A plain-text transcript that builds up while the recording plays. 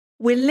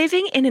We're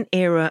living in an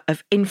era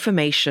of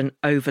information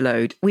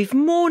overload. We've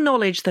more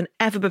knowledge than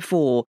ever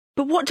before.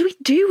 But what do we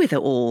do with it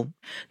all?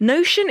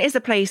 Notion is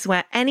a place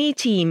where any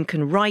team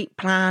can write,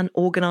 plan,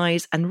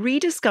 organise and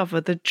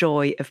rediscover the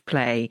joy of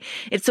play.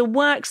 It's a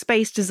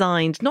workspace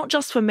designed not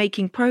just for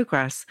making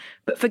progress,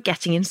 but for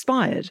getting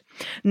inspired.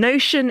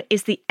 Notion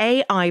is the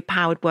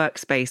AI-powered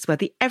workspace where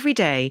the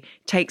everyday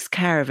takes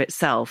care of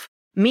itself.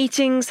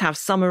 Meetings have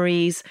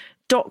summaries,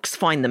 docs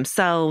find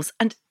themselves,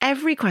 and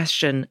every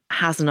question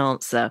has an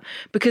answer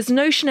because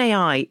Notion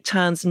AI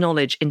turns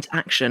knowledge into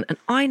action. And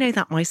I know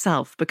that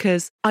myself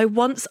because I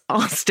once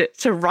asked it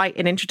to write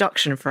an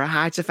introduction for a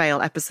How to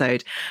Fail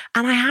episode.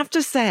 And I have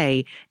to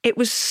say, it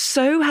was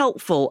so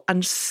helpful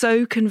and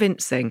so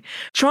convincing.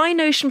 Try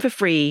Notion for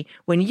free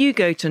when you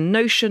go to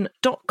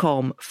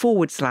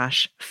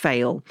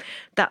notion.com/fail.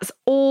 That's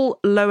all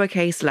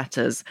lowercase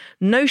letters,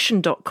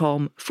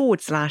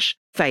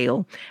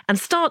 notion.com/fail, and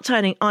start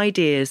turning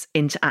ideas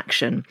into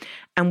action.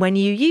 And when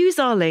you use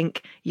our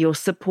link, you're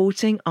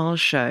supporting our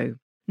show.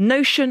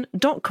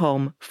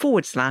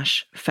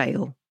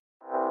 Notion.com/fail.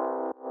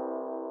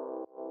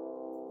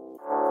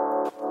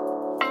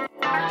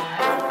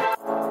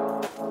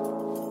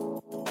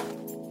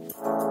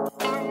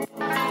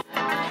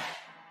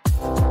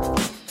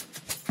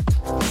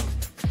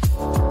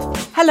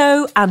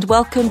 Hello and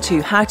welcome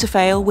to How to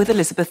Fail with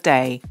Elizabeth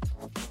Day,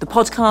 the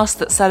podcast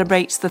that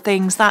celebrates the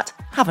things that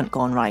haven't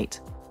gone right.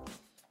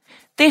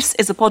 This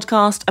is a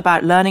podcast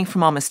about learning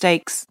from our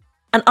mistakes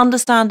and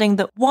understanding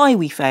that why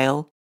we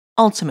fail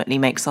ultimately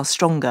makes us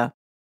stronger.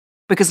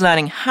 Because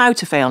learning how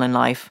to fail in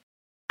life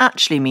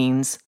actually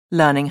means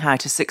learning how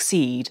to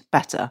succeed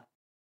better.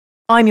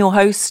 I'm your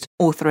host,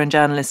 author and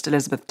journalist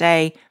Elizabeth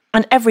Day,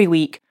 and every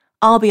week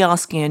I'll be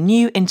asking a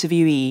new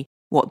interviewee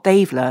what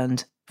they've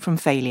learned from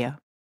failure.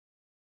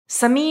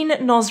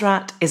 Samin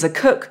Nosrat is a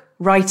cook,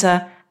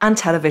 writer, and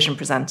television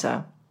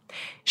presenter.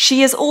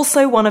 She is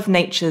also one of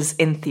nature's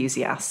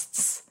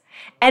enthusiasts.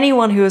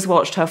 Anyone who has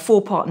watched her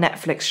 4-part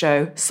Netflix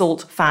show,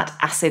 Salt, Fat,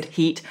 Acid,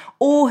 Heat,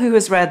 or who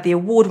has read the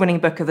award-winning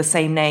book of the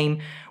same name,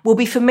 will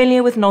be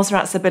familiar with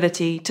Nosrat's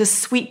ability to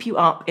sweep you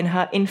up in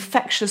her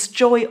infectious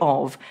joy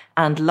of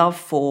and love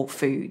for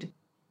food.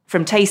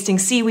 From tasting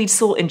seaweed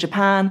salt in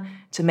Japan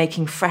to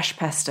making fresh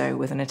pesto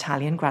with an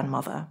Italian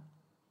grandmother.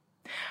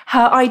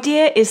 Her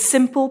idea is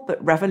simple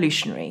but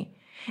revolutionary.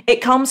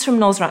 It comes from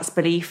Nosrat's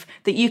belief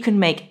that you can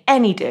make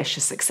any dish a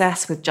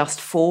success with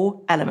just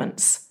 4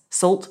 elements: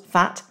 salt,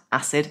 fat,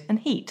 acid, and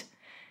heat.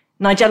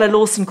 Nigella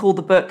Lawson called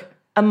the book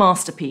a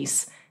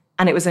masterpiece,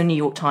 and it was a New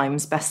York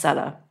Times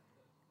bestseller.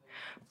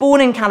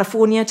 Born in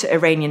California to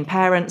Iranian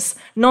parents,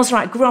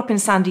 Nosrat grew up in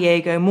San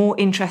Diego more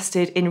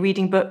interested in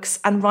reading books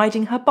and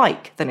riding her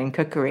bike than in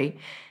cookery.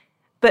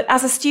 But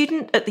as a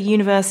student at the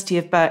University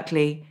of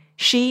Berkeley,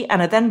 she and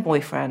a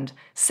then-boyfriend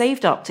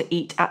saved up to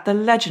eat at the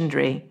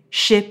legendary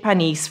Chez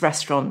Panisse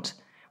restaurant,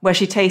 where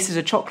she tasted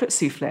a chocolate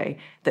soufflé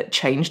that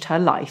changed her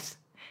life.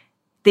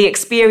 The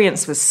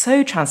experience was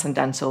so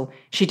transcendental,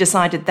 she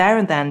decided there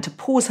and then to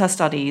pause her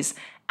studies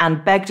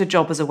and begged a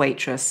job as a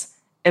waitress,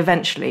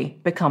 eventually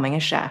becoming a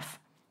chef.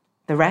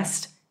 The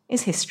rest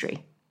is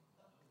history.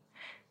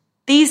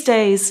 These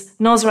days,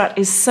 Nosrat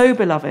is so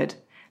beloved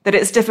that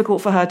it's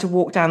difficult for her to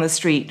walk down the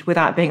street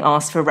without being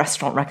asked for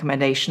restaurant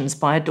recommendations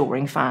by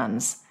adoring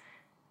fans.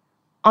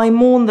 I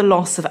mourn the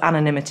loss of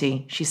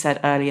anonymity, she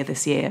said earlier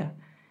this year.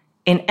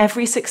 In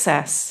every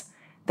success,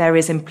 there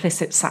is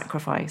implicit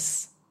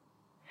sacrifice.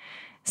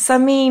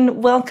 Samin,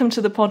 welcome to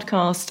the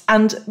podcast,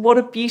 and what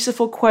a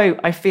beautiful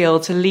quote I feel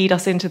to lead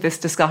us into this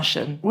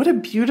discussion. What a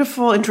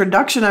beautiful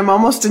introduction. I'm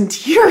almost in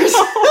tears.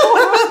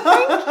 Oh,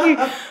 thank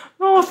you.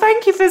 Oh,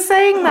 thank you for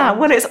saying that.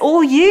 Well, it's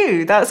all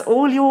you. That's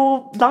all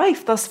your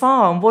life thus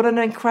far. And what an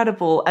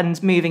incredible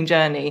and moving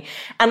journey.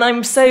 And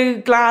I'm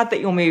so glad that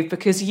you're moved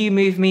because you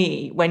move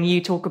me when you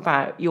talk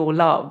about your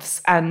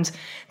loves. And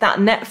that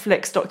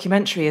Netflix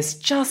documentary is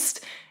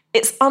just,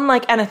 it's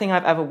unlike anything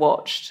I've ever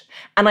watched.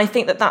 And I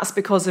think that that's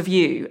because of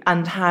you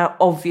and how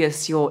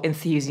obvious your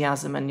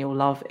enthusiasm and your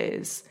love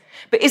is.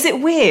 But is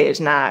it weird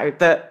now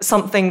that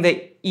something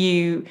that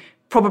you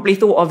probably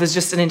thought of as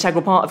just an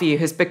integral part of you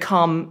has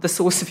become the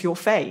source of your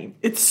fame?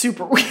 It's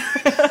super weird.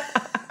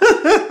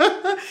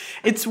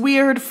 It's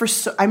weird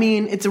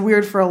it's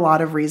weird for a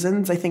lot of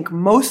reasons. I think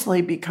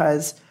mostly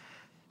because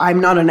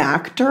I'm not an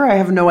actor. I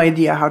have no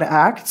idea how to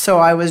act. So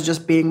I was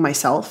just being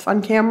myself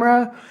on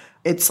camera.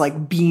 It's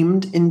like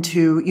beamed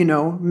into,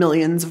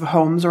 millions of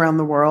homes around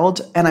the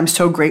world. And I'm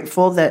so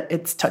grateful that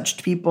it's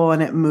touched people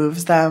and it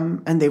moves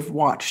them and they've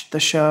watched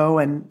the show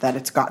and that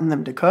it's gotten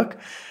them to cook.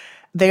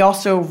 They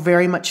also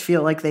very much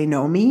feel like they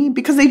know me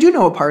because they do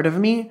know a part of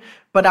me,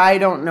 but I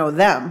don't know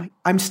them.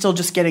 I'm still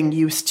just getting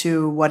used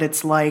to what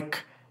it's like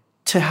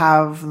to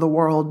have the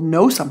world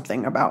know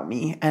something about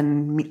me.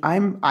 And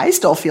I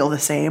still feel the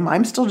same.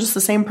 I'm still just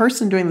the same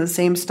person doing the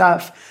same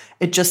stuff.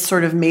 It just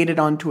sort of made it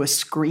onto a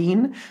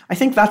screen. I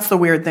think that's the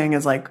weird thing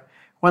is like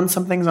when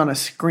something's on a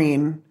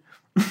screen,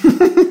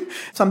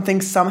 something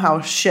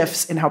somehow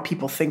shifts in how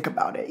people think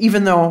about it,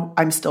 even though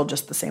I'm still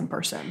just the same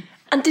person.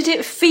 And did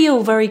it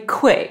feel very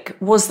quick?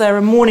 Was there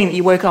a morning that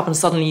you woke up and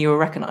suddenly you were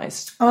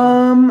recognized?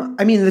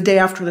 I mean, the day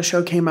after the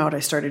show came out, I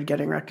started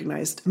getting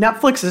recognized.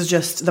 Netflix is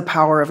just, the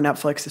power of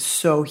Netflix is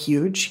so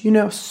huge.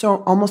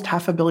 So almost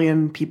 500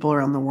 million people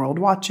around the world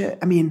watch it.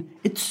 I mean,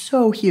 it's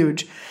so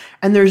huge.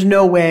 And there's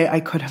no way I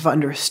could have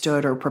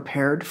understood or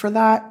prepared for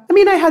that. I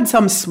mean, I had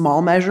some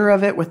small measure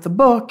of it with the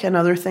book and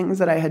other things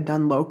that I had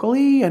done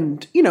locally.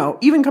 And,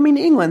 even coming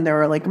to England, there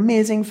were like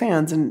amazing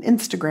fans and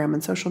Instagram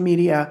and social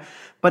media.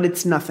 But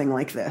it's nothing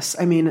like this.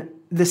 I mean,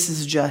 this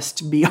is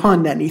just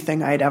beyond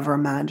anything I'd ever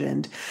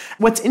imagined.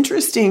 What's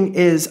interesting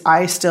is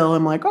I still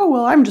am like, oh,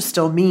 well, I'm just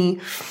still me.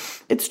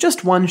 It's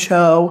just one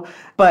show.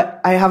 But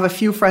I have a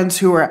few friends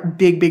who are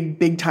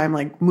big time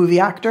like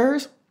movie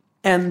actors.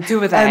 And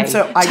who are they? And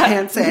so I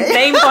can't say.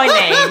 Name by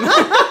name.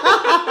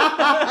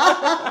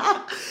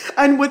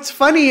 And what's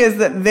funny is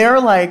that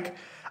they're like,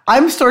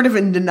 I'm sort of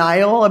in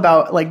denial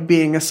about like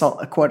being a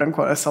quote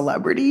unquote a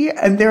celebrity.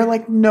 And they're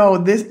like,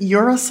 no,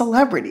 you're a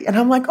celebrity. And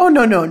I'm like, oh,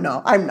 no,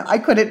 I'm not. I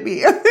couldn't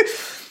be.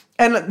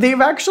 And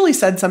they've actually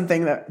said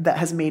something that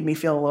has made me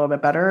feel a little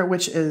bit better,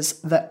 which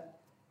is that,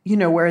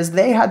 whereas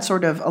they had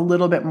sort of a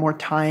little bit more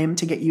time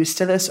to get used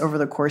to this over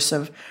the course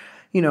of,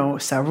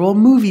 several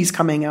movies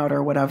coming out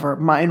or whatever,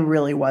 mine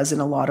really was in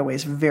a lot of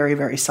ways very,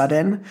 very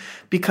sudden,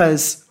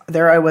 because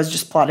there I was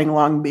just plodding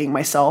along being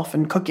myself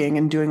and cooking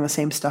and doing the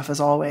same stuff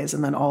as always.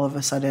 And then all of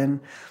a sudden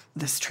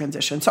this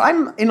transition. So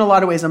I'm in a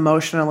lot of ways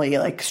emotionally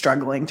like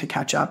struggling to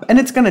catch up. And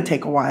it's going to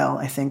take a while,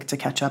 I think, to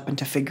catch up and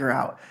to figure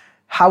out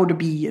how to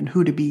be and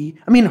who to be.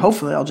 I mean,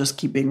 hopefully I'll just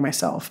keep being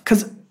myself,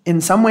 because in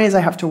some ways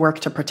I have to work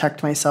to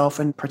protect myself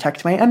and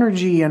protect my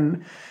energy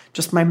and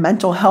just my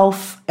mental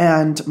health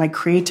and my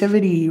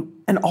creativity.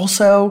 And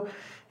also,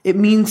 it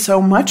means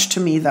so much to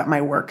me that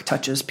my work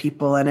touches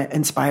people and it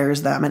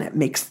inspires them,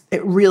 and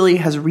it really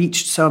has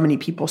reached so many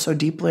people so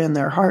deeply in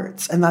their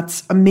hearts. And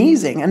that's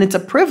amazing. And it's a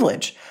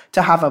privilege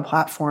to have a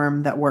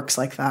platform that works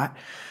like that.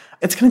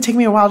 It's going to take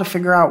me a while to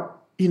figure out,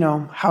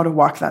 how to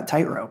walk that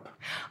tightrope.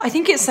 I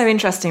think it's so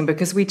interesting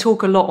because we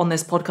talk a lot on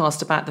this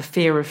podcast about the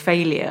fear of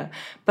failure,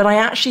 but I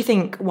actually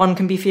think one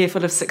can be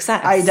fearful of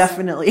success. I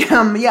definitely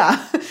am,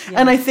 yeah.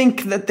 And I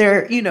think that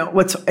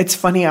it's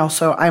funny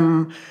also,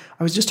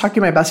 I was just talking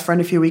to my best friend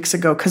a few weeks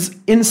ago, because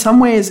in some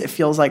ways it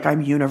feels like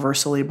I'm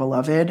universally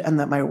beloved and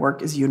that my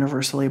work is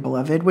universally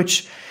beloved,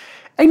 which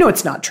I know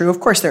it's not true. Of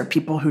course, there are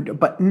people who do,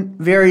 but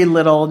very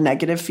little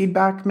negative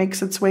feedback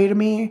makes its way to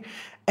me.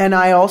 And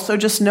I also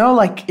just know,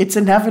 like, it's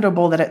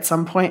inevitable that at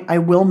some point I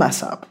will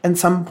mess up. And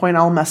some point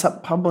I'll mess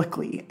up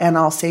publicly and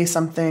I'll say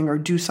something or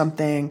do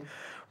something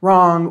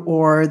wrong,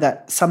 or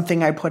that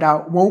something I put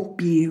out won't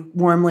be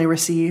warmly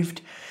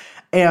received.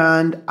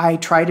 And I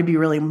try to be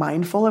really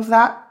mindful of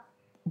that,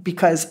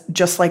 because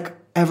just like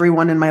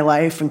everyone in my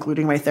life,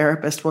 including my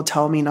therapist, will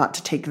tell me not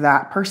to take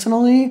that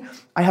personally,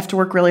 I have to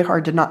work really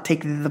hard to not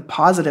take the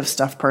positive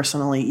stuff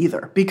personally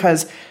either,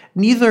 because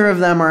neither of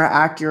them are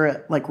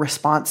accurate like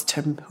response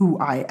to who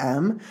I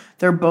am.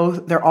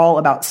 They're all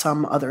about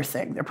some other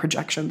thing. They're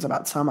projections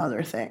about some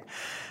other thing.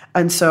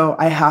 And so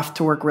I have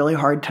to work really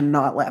hard to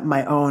not let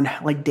my own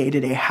like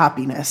day-to-day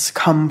happiness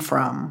come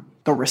from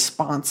the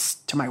response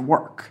to my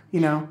work,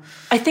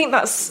 I think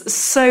that's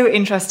so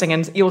interesting,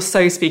 and you're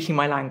so speaking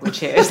my language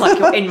here. It's like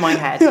you're in my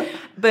head.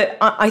 But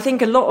I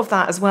think a lot of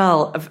that as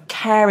well, of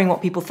caring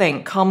what people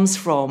think, comes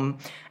from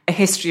a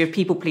history of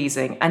people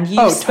pleasing. And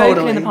you've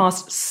spoken in the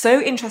past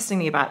so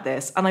interestingly about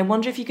this. And I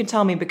wonder if you can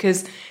tell me,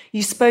 because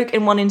you spoke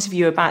in one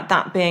interview about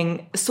that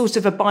being sort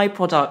of a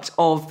byproduct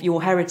of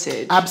your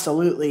heritage.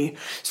 Absolutely.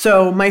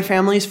 So my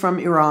family's from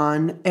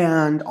Iran,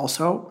 and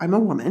also I'm a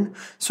woman.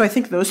 So I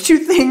think those two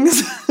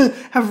things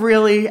have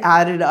really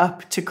added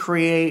up to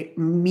create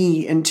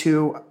me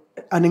into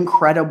an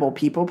incredible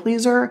people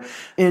pleaser.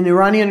 In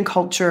Iranian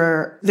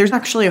culture, there's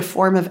actually a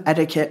form of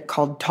etiquette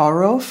called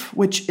tarof,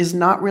 which is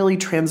not really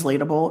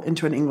translatable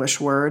into an English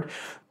word.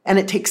 And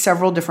it takes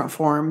several different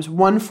forms.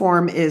 One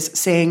form is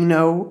saying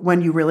no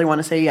when you really want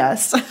to say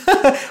yes,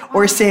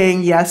 or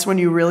saying yes when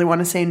you really want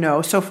to say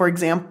no. So for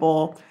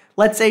example,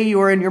 let's say you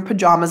were in your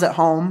pajamas at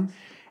home,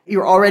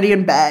 you're already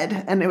in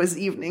bed, and it was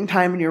evening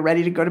time and you're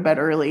ready to go to bed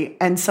early,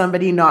 and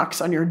somebody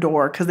knocks on your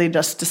door because they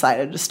just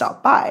decided to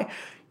stop by.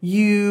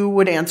 You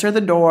would answer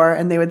the door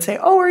and they would say,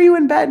 oh, are you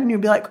in bed? And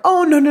you'd be like,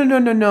 oh,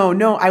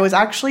 no. I was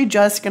actually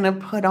just going to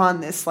put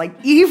on this like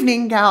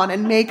evening gown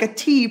and make a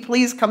tea.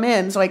 Please come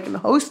in so I can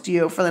host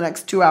you for the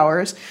next 2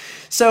 hours.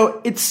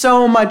 So it's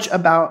so much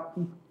about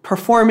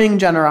performing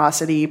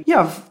generosity,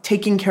 of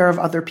taking care of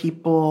other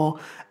people,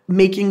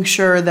 making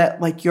sure that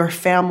like your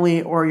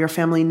family or your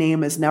family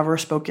name is never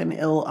spoken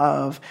ill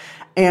of,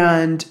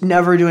 and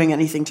never doing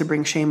anything to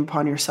bring shame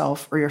upon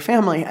yourself or your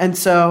family. And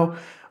so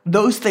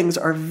those things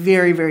are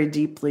very, very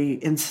deeply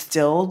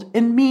instilled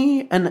in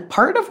me. And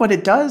part of what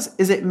it does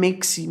is it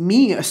makes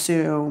me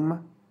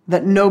assume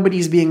that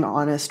nobody's being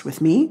honest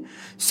with me.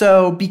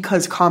 So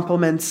because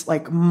compliments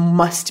like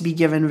must be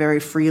given very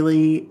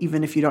freely,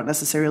 even if you don't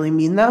necessarily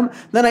mean them,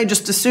 then I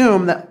just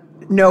assume that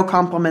no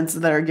compliments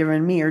that are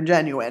given me are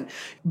genuine.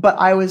 But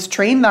I was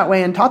trained that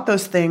way and taught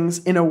those things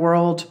in a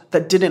world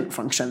that didn't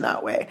function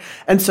that way.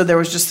 And so there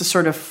was just a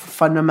sort of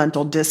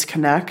fundamental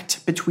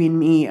disconnect between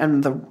me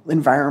and the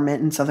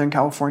environment in Southern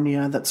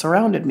California that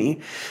surrounded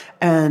me.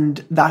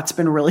 And that's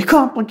been really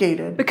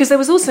complicated. Because there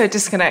was also a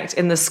disconnect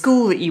in the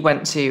school that you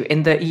went to,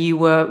 in that you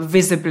were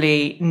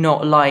visibly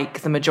not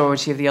like the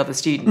majority of the other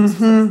students.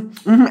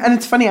 Mm-hmm. Mm-hmm. And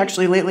it's funny,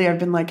 actually, lately I've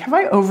been like, have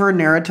I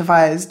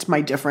over-narrativized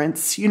my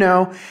difference, you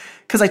know?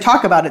 Because I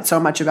talk about it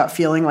so much, about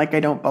feeling like I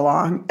don't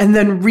belong. And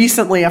then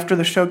recently, after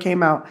the show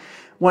came out,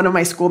 one of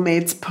my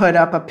schoolmates put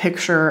up a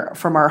picture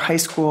from our high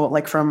school,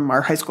 like from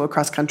our high school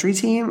cross-country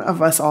team,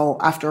 of us all,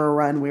 after a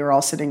run, we were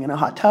all sitting in a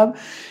hot tub.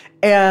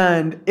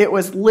 And it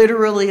was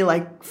literally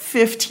like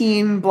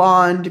 15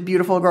 blonde,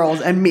 beautiful girls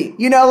and me,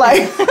 you know,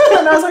 like, and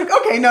I was like,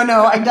 okay,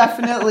 no, I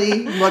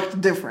definitely looked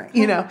different,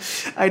 you know,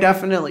 I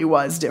definitely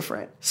was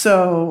different.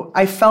 So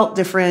I felt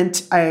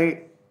different.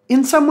 I,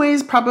 in some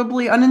ways,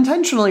 probably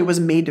unintentionally was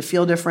made to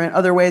feel different.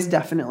 Other ways,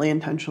 definitely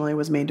intentionally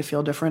was made to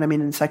feel different. I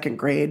mean, in second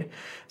grade,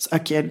 a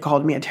kid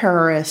called me a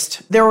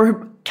terrorist. There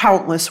were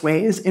countless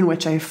ways in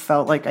which I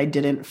felt like I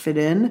didn't fit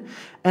in.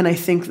 And I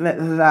think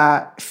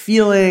that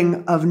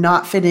feeling of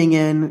not fitting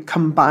in,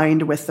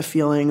 combined with the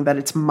feeling that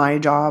it's my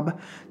job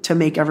to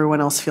make everyone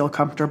else feel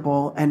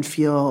comfortable and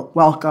feel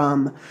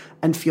welcome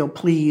and feel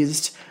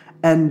pleased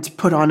and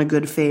put on a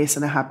good face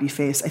and a happy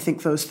face, I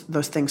think those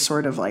things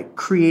sort of like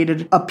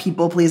created a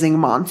people-pleasing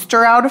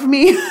monster out of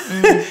me.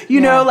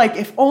 You know, like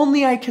if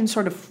only I can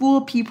sort of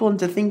fool people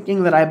into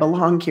thinking that I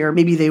belong here,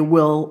 maybe they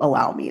will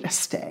allow me to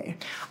stay.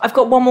 I've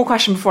got one more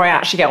question before I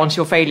actually get onto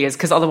your failures,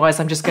 because otherwise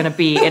I'm just going to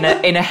be in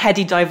a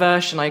heady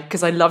diversion,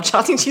 because I love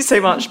chatting to you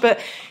so much. But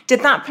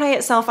did that play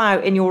itself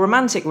out in your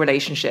romantic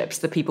relationships,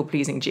 the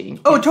people-pleasing gene?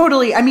 Oh,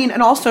 totally. I mean,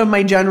 and also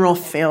my general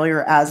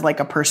failure as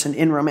like a person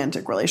in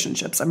romantic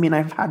relationships. I mean,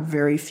 I've had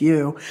very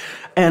few.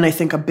 And I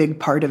think a big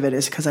part of it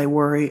is because I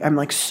worry, I'm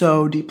like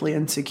so deeply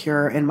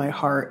insecure in my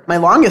heart. My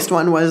longest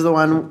one was the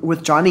one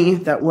with Johnny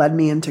that led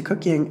me into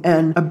cooking.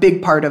 And a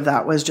big part of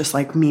that was just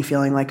like me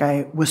feeling like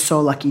I was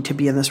so lucky to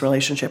be in this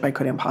relationship. I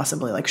couldn't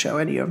possibly like show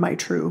any of my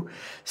true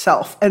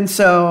self. And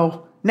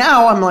so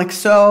now I'm like,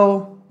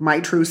 so my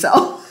true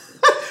self.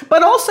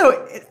 But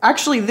also,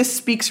 actually, this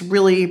speaks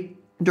really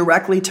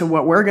directly to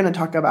what we're going to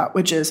talk about,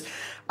 which is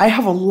I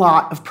have a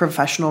lot of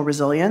professional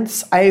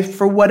resilience. I,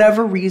 for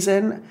whatever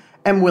reason,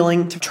 am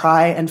willing to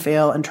try and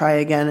fail and try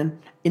again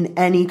in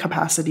any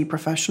capacity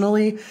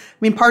professionally. I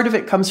mean, part of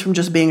it comes from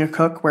just being a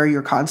cook where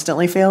you're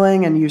constantly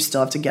failing and you still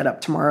have to get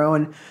up tomorrow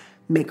and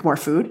make more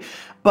food.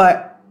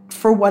 But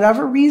for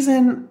whatever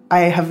reason, I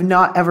have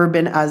not ever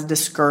been as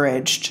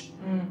discouraged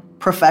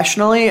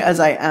professionally as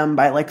I am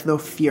by like the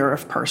fear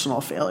of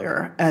personal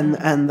failure and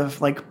the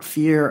like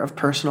fear of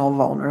personal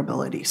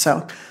vulnerability.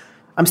 So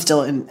I'm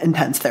still in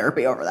intense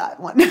therapy over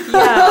that one. Yeah,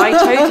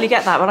 I totally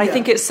get that. But I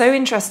think it's so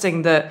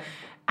interesting that,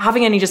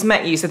 having only just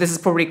met you, so this is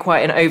probably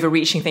quite an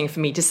overreaching thing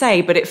for me to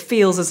say, but it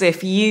feels as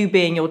if you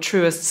being your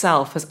truest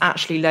self has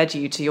actually led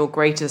you to your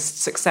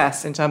greatest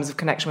success in terms of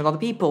connection with other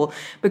people,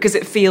 because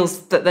it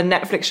feels that the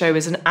Netflix show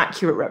is an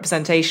accurate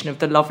representation of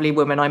the lovely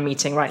woman I'm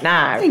meeting right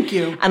now. Thank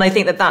you. And I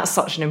think that that's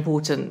such an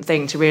important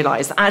thing to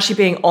realise, that actually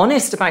being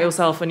honest about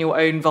yourself and your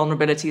own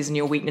vulnerabilities and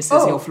your weaknesses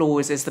and your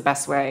flaws is the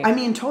best way. I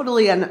mean,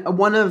 totally. And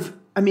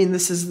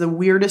this is the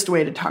weirdest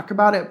way to talk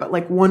about it, but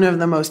like one of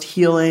the most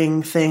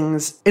healing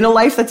things in a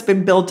life that's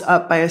been built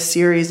up by a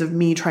series of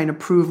me trying to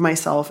prove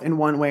myself in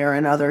one way or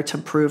another, to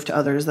prove to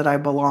others that I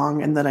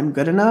belong and that I'm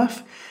good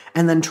enough,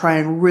 and then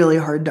trying really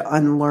hard to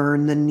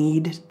unlearn the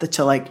need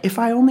to like, if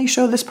I only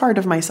show this part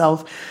of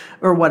myself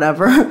or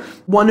whatever.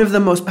 One of the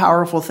most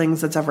powerful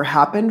things that's ever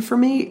happened for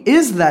me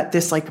is that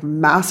this like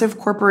massive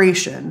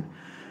corporation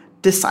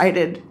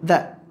decided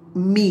that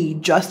me,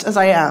 just as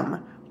I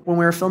am, when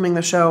we were filming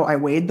the show, I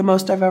weighed the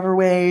most I've ever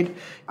weighed.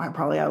 I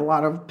probably had a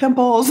lot of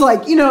pimples,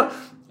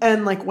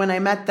 and like when I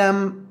met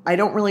them, I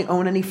don't really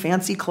own any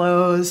fancy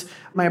clothes.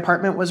 My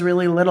apartment was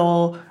really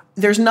little.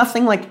 There's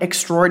nothing like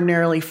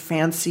extraordinarily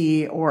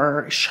fancy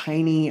or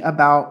shiny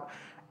about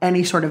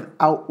any sort of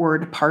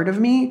outward part of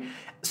me.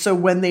 So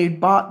when they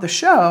bought the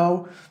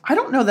show, I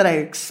don't know that I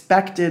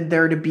expected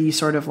there to be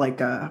sort of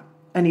like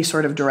any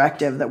sort of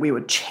directive that we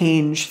would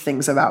change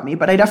things about me.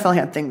 But I definitely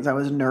had things I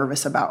was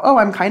nervous about. Oh,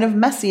 I'm kind of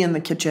messy in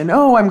the kitchen.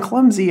 Oh, I'm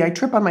clumsy. I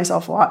trip on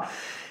myself a lot.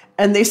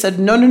 And they said,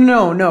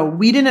 no.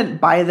 We didn't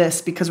buy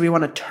this because we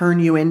want to turn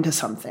you into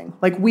something.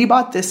 Like, we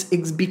bought this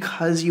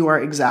because you are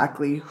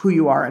exactly who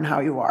you are and how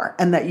you are.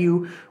 And that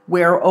you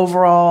wear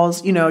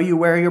overalls, you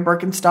wear your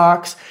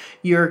Birkenstocks,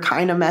 you're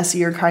kind of messy,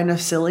 you're kind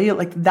of silly.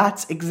 Like,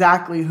 that's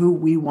exactly who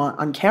we want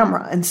on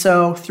camera. And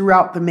so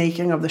throughout the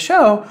making of the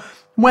show,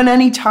 when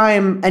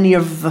anytime any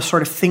of the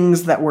sort of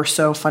things that were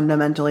so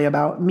fundamentally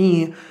about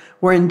me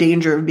were in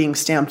danger of being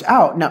stamped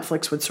out,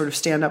 Netflix would sort of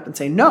stand up and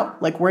say, no,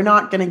 like, we're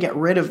not going to get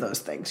rid of those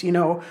things.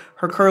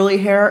 Her curly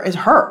hair is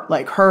her.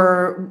 Like,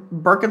 her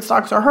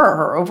Birkenstocks are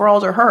her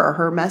overalls are her.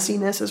 Her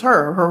messiness is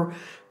her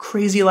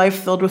crazy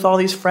life filled with all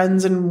these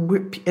friends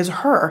is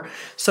her.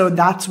 So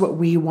that's what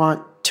we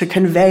want to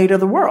convey to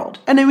the world.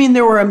 And I mean,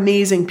 there were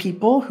amazing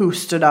people who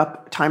stood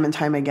up time and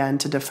time again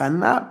to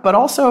defend that, but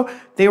also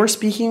they were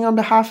speaking on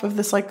behalf of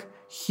this like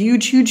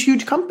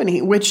huge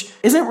company, which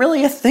isn't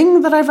really a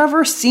thing that I've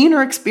ever seen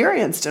or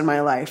experienced in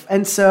my life.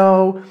 And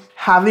so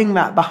having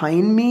that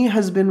behind me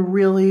has been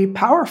really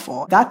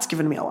powerful. That's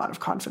given me a lot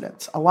of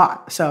confidence, a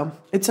lot. So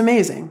it's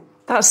amazing.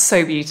 That's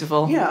so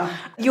beautiful. Yeah.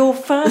 Your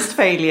first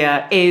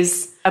failure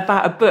is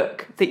about a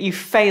book that you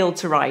failed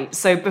to write.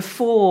 So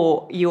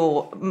before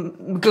your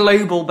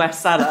global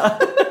bestseller,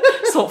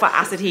 Salt for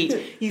Acid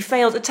Heat, you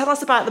failed. Tell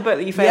us about the book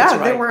that you failed to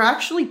write. Yeah, there were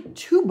actually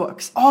 2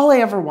 books. All I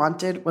ever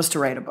wanted was to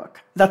write a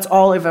book. That's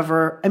all I've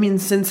ever, I mean,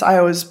 since I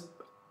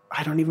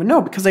don't even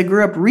know, because I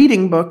grew up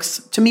reading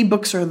books. To me,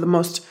 books are the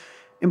most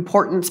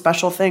important,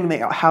 special thing they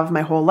have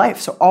my whole life.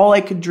 So all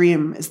I could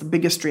dream is the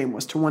biggest dream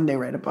was to one day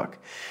write a book.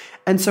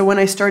 And so when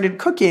I started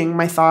cooking,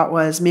 my thought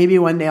was maybe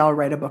one day I'll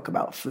write a book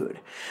about food.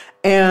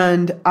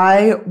 And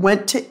I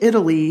went to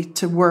Italy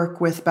to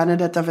work with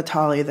Benedetta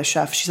Vitali, the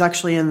chef. She's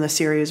actually in the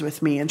series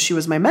with me, and she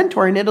was my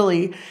mentor in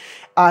Italy.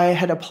 I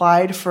had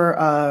applied for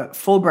a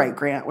Fulbright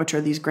grant, which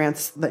are these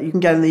grants that you can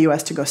get in the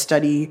US to go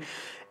study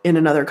in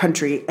another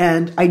country.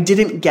 And I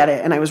didn't get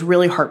it, and I was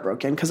really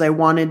heartbroken because I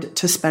wanted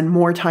to spend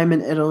more time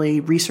in Italy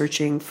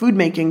researching food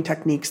making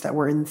techniques that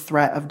were in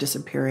threat of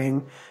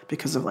disappearing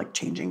because of like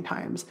changing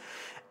times.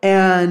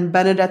 And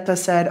Benedetta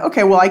said,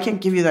 okay, well, I can't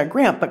give you that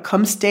grant, but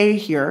come stay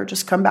here.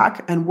 Just come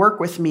back and work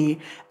with me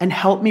and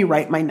help me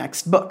write my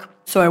next book.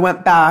 So I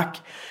went back.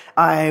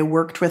 I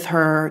worked with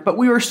her, but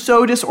we were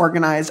so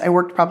disorganized. I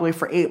worked probably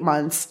for 8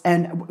 months,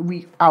 and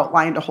we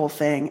outlined a whole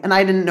thing. And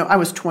I didn't know, I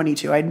was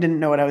 22. I didn't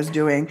know what I was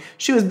doing.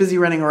 She was busy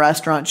running a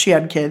restaurant. She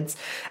had kids.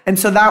 And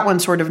so that one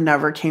sort of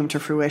never came to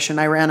fruition.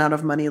 I ran out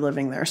of money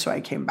living there, so I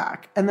came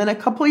back. And then a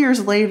couple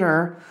years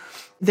later,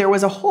 there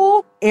was a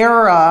whole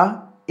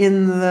era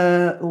in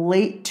the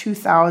late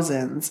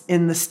 2000s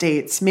in the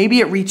States, maybe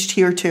it reached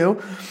here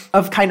too,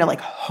 of kind of like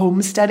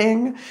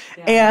homesteading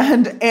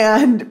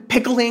and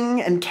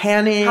pickling and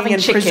canning having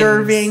and chickens.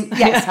 Preserving.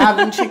 Yes,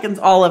 having chickens,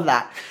 all of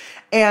that.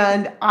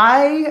 And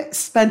I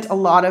spent a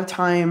lot of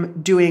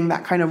time doing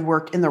that kind of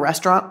work in the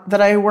restaurant that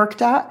I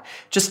worked at,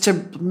 just to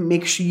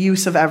make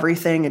use of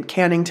everything and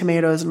canning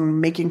tomatoes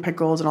and making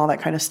pickles and all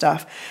that kind of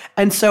stuff.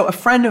 And so a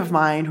friend of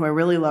mine who I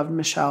really loved,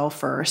 Michelle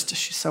First,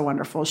 she's so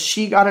wonderful,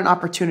 she got an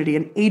opportunity.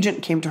 An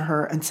agent came to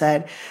her and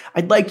said,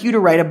 I'd like you to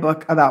write a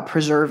book about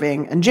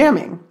preserving and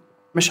jamming.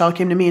 Michelle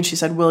came to me and she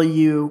said, will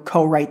you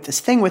co-write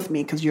this thing with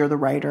me because you're the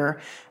writer?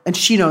 And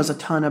she knows a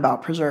ton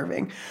about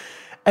preserving.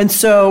 And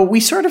so we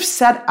sort of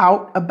set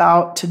out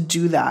about to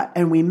do that.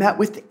 And we met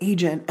with the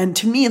agent. And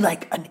to me,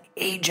 like an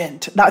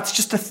agent, that's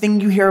just a thing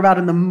you hear about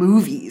in the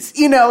movies,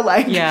 you know,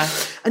 like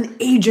an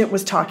agent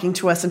was talking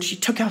to us and she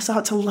took us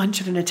out to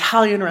lunch at an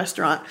Italian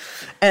restaurant.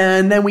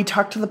 And then we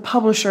talked to the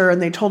publisher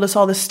and they told us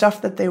all the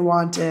stuff that they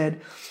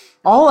wanted.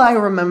 All I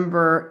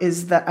remember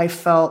is that I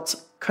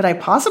felt, could I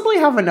possibly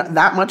have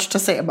that much to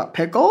say about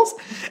pickles?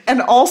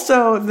 And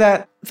also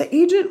that the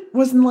agent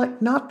was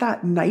like not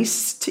that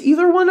nice to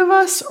either one of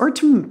us, or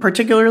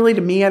particularly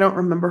to me. I don't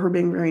remember her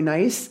being very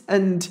nice.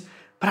 But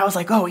I was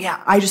like, oh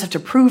yeah, I just have to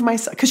prove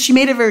myself, because she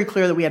made it very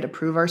clear that we had to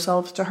prove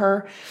ourselves to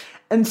her.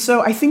 And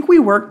so I think we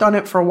worked on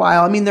it for a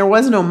while. I mean, there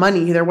was no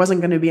money. There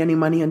wasn't going to be any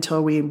money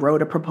until we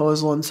wrote a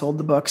proposal and sold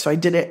the book. So I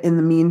did it in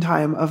the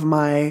meantime of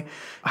my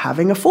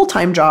having a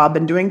full-time job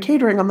and doing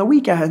catering on the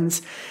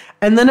weekends.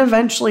 And then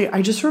eventually,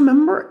 I just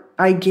remember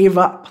I gave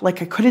up.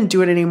 Like, I couldn't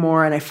do it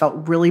anymore, and I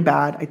felt really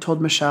bad. I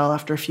told Michelle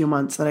after a few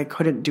months that I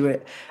couldn't do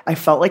it. I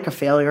felt like a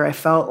failure. I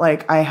felt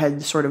like I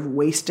had sort of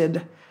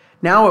wasted.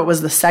 Now it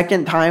was the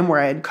second time where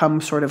I had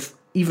come sort of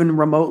even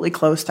remotely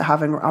close to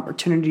having an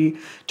opportunity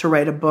to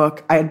write a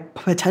book. I had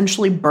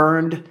potentially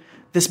burned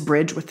this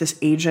bridge with this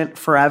agent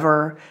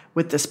forever,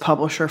 with this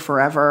publisher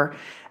forever.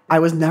 I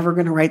was never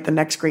going to write the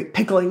next great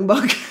pickling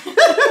book.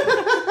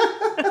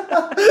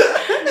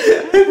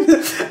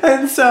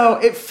 And so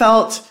it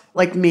felt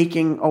like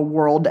making a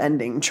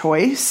world-ending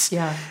choice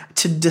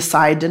to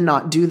decide to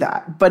not do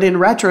that. But in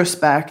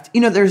retrospect,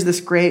 you know, there's this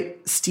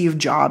great Steve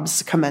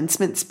Jobs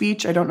commencement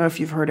speech. I don't know if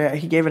you've heard it.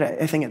 He gave it,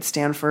 I think, at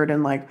Stanford.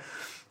 And like,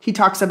 he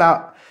talks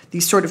about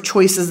these sort of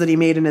choices that he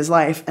made in his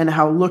life and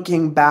how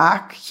looking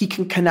back, he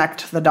can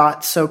connect the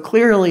dots so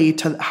clearly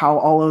to how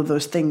all of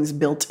those things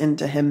built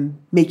into him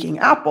making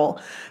Apple.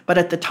 But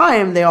at the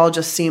time, they all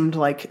just seemed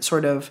like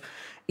sort of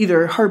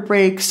either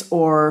heartbreaks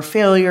or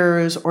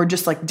failures or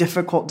just like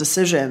difficult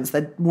decisions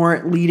that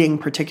weren't leading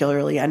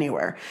particularly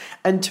anywhere.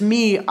 And to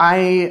me,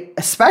 I,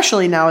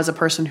 especially now as a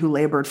person who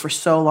labored for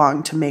so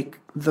long to make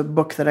the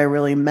book that I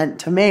really meant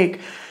to make,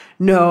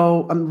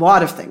 know a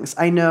lot of things.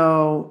 I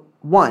know,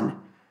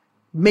 one,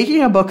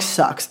 making a book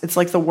sucks. It's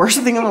like the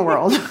worst thing in the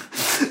world.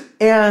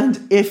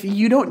 And if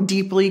you don't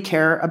deeply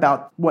care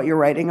about what you're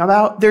writing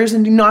about, there's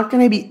not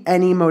going to be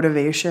any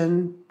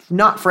motivation,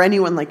 not for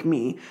anyone like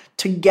me,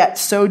 to get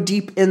so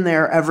deep in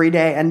there every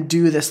day and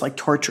do this like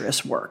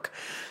torturous work.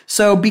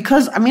 So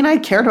because, I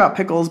cared about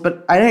pickles,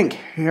 but I didn't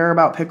care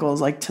about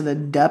pickles like to the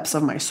depths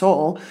of my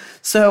soul.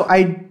 So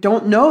I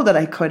don't know that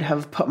I could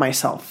have put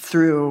myself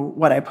through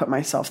what I put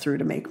myself through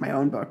to make my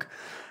own book.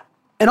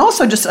 And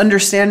also just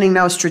understanding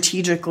now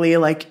strategically,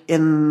 like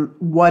in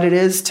what it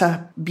is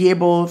to be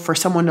able for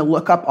someone to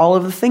look up all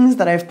of the things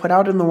that I've put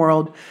out in the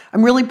world.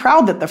 I'm really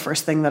proud that the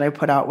first thing that I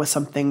put out was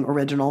something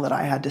original that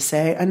I had to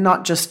say, and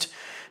not just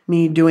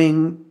me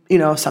doing,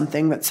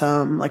 something that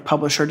some like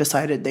publisher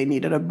decided they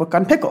needed a book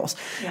on pickles.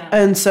 Yeah.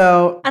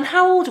 And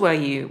how old were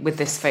you with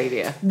this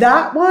failure?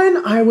 That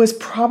one, I was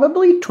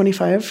probably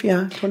 25.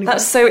 Yeah, 25.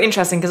 That's so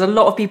interesting because a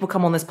lot of people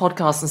come on this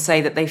podcast and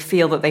say that they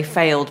feel that they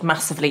failed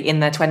massively in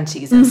their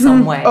 20s in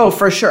some way. Oh,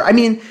 for sure.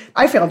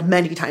 I failed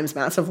many times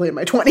massively in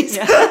my 20s.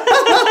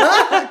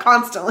 Yeah.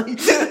 Constantly.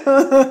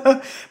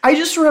 I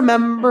just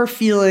remember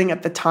feeling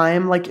at the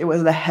time like it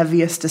was the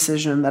heaviest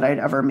decision that I'd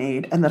ever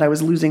made and that I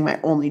was losing my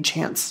only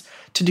chance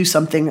to do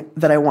something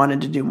that I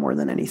wanted to do more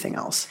than anything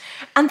else.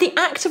 And the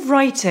act of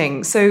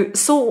writing, so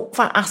Salt,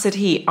 Fat, Acid,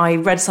 Heat, I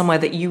read somewhere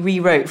that you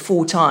rewrote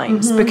 4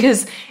 times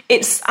because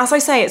it's, as I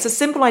say, it's a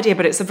simple idea,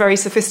 but it's a very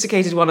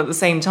sophisticated one at the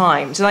same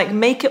time. To like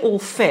make it all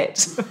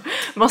fit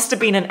must have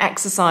been an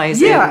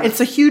exercise. Yeah, it's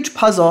a huge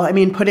puzzle.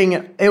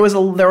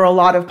 There were a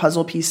lot of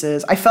puzzle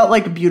pieces. I felt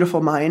like a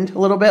Beautiful Mind a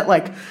little bit.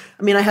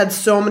 I had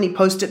so many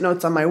Post-it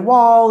notes on my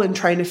wall and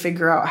trying to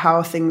figure out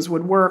how things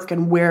would work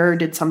and where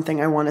did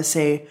something I want to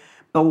say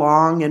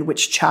belong and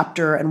which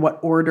chapter and what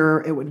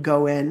order it would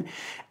go in.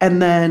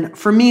 And then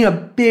for me, a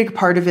big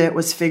part of it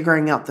was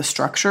figuring out the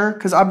structure,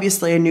 because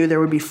obviously I knew there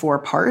would be 4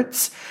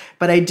 parts,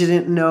 but I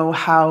didn't know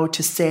how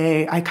to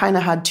say. I kind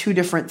of had 2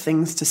 different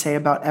things to say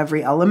about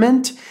every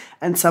element,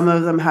 and some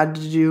of them had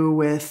to do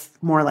with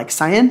more like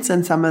science,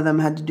 and some of them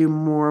had to do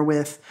more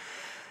with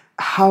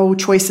how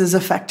choices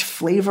affect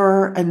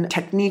flavor and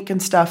technique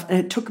and stuff. And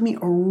it took me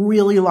a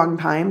really long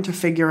time to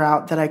figure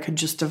out that I could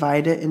just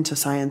divide it into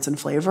science and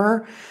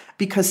flavor,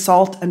 because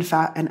salt and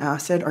fat and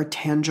acid are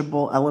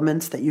tangible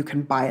elements that you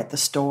can buy at the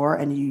store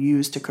and you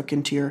use to cook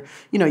into your,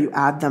 you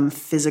add them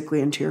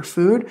physically into your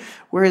food.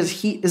 Whereas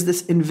heat is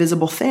this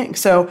invisible thing.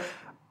 So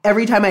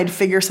every time I'd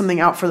figure something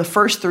out for the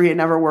first 3, it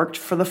never worked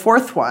for the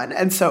 4th one.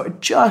 And so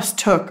it just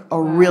took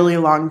a really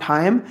long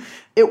time.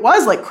 It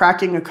was like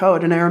cracking a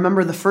code. And I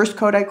remember the first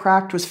code I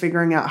cracked was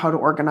figuring out how to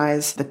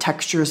organize the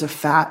textures of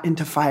fat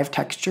into 5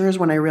 textures,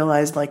 when I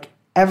realized like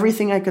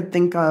everything I could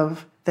think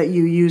of that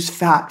you use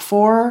fat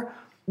for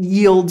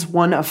yields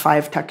one of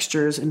 5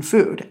 textures in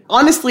food.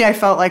 Honestly, I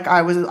felt like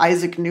I was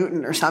Isaac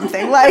Newton or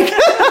something. Like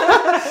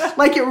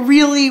it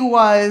really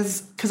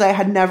was, because I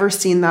had never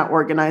seen that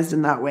organized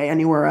in that way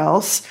anywhere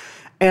else.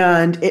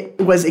 And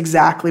it was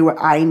exactly what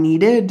I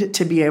needed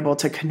to be able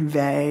to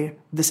convey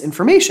this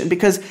information,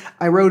 because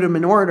I wrote them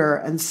in order,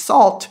 and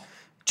salt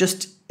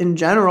just in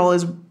general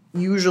is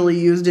usually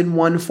used in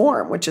one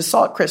form, which is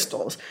salt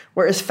crystals,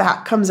 whereas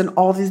fat comes in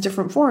all these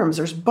different forms.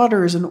 There's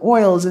butters and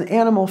oils and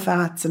animal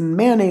fats and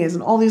mayonnaise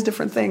and all these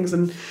different things.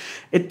 And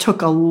it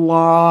took a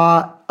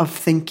lot of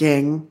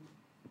thinking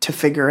to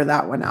figure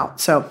that one out.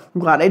 So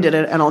I'm glad I did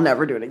it, and I'll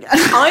never do it again.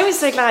 I was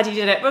so glad you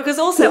did it, because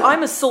also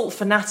I'm a salt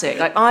fanatic.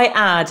 Like, I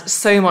add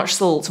so much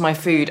salt to my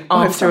food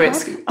after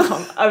it's...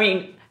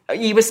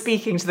 You were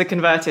speaking to the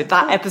converted,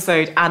 that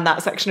episode and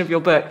that section of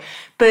your book.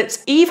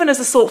 But even as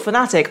a salt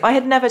fanatic, I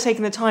had never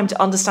taken the time to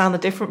understand the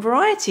different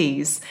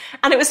varieties.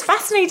 And it was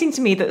fascinating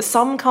to me that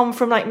some come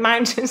from like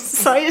mountains.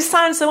 So it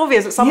sounds so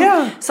obvious, but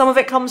some of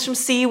it comes from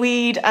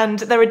seaweed, and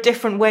there are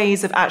different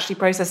ways of actually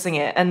processing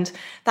it. And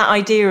that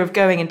idea of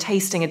going and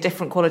tasting a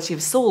different quality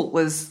of salt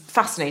was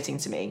fascinating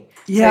to me.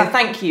 Yeah. So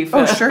thank you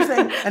for sure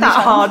thing. that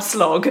hard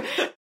slog.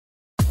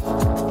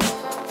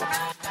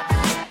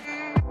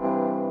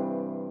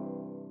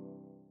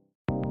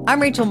 I'm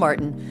Rachel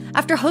Martin.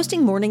 After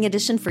hosting Morning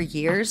Edition for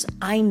years,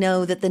 I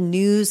know that the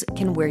news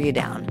can wear you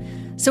down.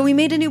 So we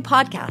made a new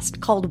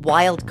podcast called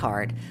Wild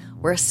Card,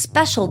 where a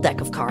special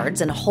deck of cards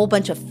and a whole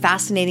bunch of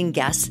fascinating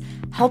guests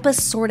help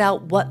us sort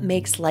out what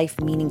makes life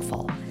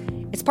meaningful.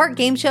 It's part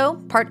game show,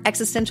 part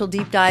existential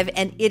deep dive,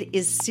 and it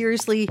is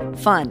seriously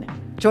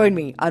fun. Join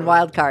me on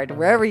Wild Card,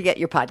 wherever you get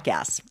your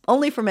podcasts,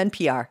 only from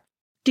NPR.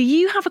 Do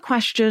you have a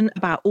question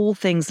about all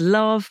things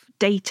love,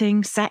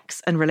 dating,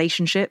 sex, and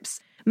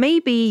relationships?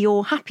 Maybe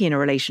you're happy in a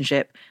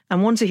relationship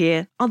and want to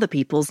hear other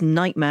people's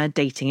nightmare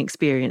dating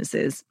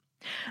experiences.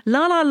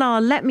 La La La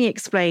Let Me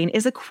Explain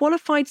is a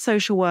qualified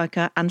social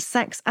worker and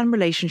sex and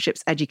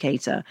relationships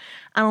educator.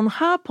 And on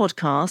her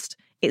podcast,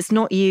 It's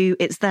Not You,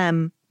 It's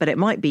Them, But It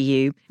Might Be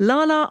You,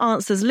 Lala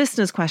answers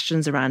listeners'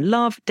 questions around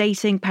love,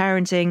 dating,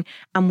 parenting,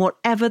 and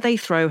whatever they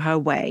throw her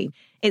way.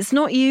 It's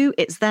Not You,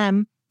 It's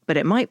Them, But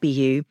It Might Be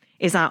You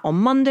is out on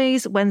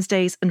Mondays,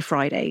 Wednesdays, and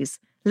Fridays.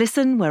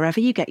 Listen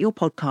wherever you get your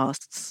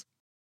podcasts.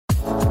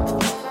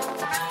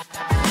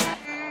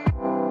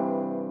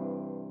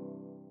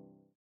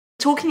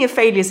 Talking of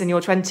failures in your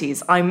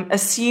 20s, I'm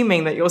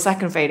assuming that your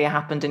second failure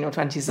happened in your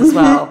 20s as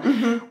well,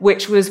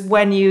 which was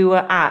when you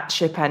were at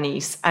Chez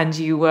Panisse and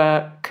you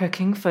were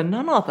cooking for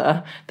none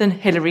other than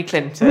Hillary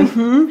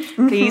Clinton.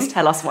 Please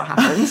tell us what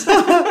happened.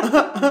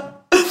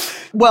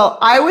 Well,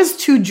 I was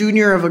too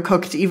junior of a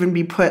cook to even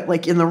be put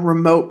like in the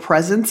remote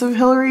presence of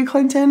Hillary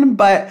Clinton,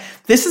 but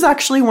this is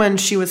actually when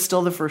she was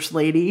still the first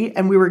lady,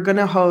 and we were going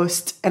to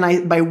host,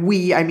 and by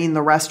we, I mean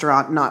the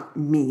restaurant, not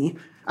me.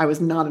 I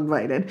was not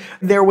invited.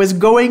 There was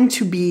going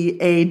to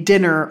be a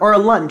dinner or a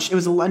lunch. It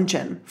was a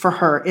luncheon for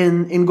her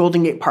in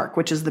Golden Gate Park,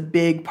 which is the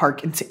big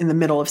park in the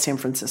middle of San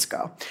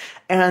Francisco.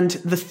 And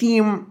the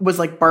theme was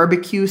like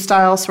barbecue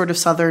style, sort of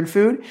Southern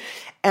food.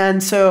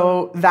 And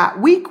so that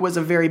week was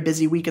a very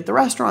busy week at the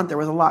restaurant. There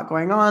was a lot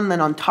going on.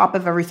 Then on top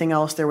of everything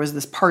else, there was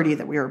this party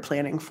that we were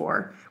planning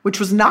for, which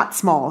was not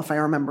small, if I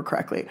remember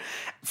correctly.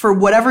 For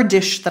whatever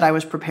dish that I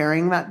was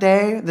preparing that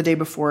day, the day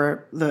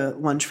before the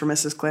lunch for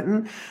Mrs.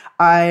 Clinton,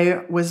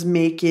 I was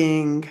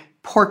making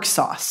pork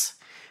sauce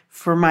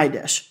for my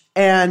dish.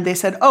 And they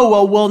said, oh,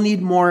 well, we'll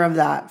need more of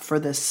that for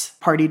this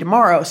party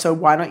tomorrow. So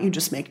why don't you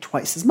just make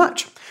twice as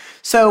much?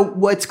 So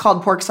what's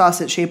called pork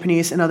sauce at Chez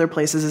Panisse and other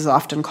places is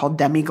often called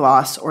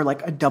demi-glace or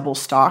like a double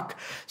stock.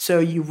 So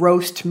you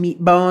roast meat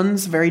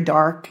bones very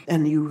dark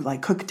and you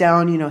like cook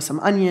down, some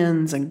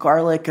onions and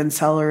garlic and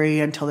celery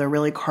until they're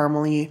really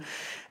caramely.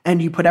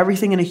 And you put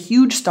everything in a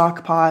huge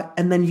stock pot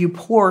and then you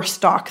pour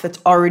stock that's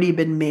already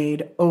been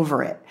made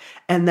over it.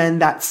 And then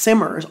that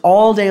simmers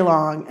all day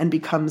long and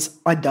becomes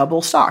a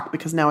double stock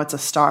because now it's a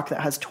stock that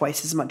has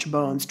twice as much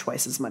bones,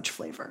 twice as much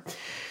flavor.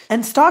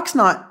 And stock's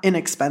not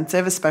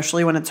inexpensive,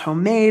 especially when it's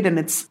homemade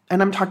and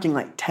I'm talking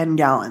like 10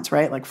 gallons,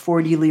 right? Like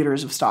 40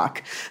 liters of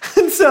stock.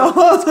 And so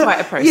it's quite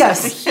a process.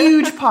 Yes, a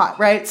huge pot,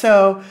 right?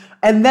 So,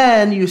 and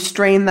then you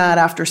strain that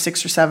after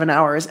 6 or 7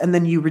 hours and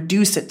then you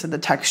reduce it to the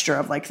texture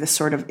of like this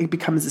sort of, it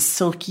becomes a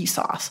silky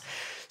sauce.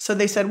 So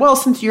they said, well,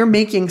 since you're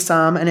making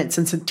some and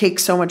since it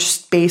takes so much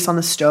space on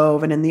the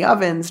stove and in the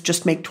ovens,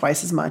 just make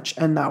twice as much.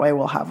 And that way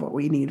we'll have what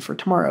we need for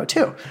tomorrow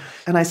too.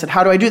 And I said,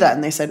 how do I do that?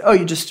 And they said, oh,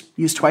 you just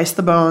use twice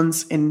the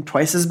bones in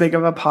twice as big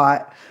of a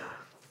pot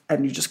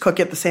and you just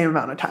cook it the same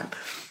amount of time.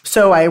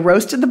 So I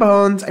roasted the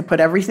bones. I put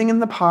everything in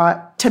the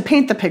pot to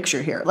paint the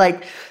picture here.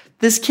 Like,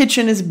 this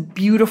kitchen is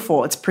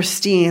beautiful. It's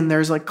pristine.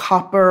 There's like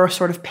copper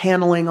sort of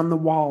paneling on the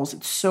walls.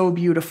 It's so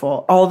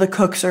beautiful. All the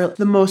cooks are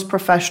the most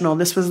professional.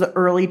 This was the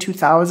early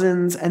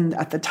 2000s. And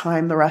at the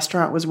time, the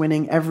restaurant was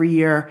winning every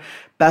year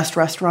Best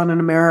Restaurant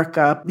in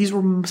America. These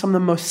were some of the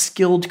most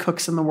skilled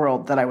cooks in the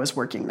world that I was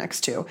working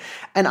next to.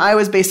 And I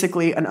was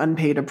basically an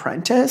unpaid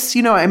apprentice.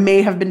 I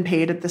may have been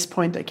paid at this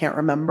point. I can't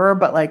remember.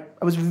 But like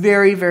I was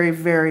very, very,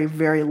 very,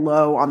 very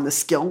low on the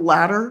skill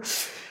ladder.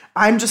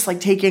 I'm just like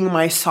taking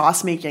my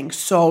sauce making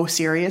so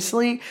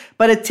seriously.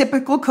 But a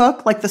typical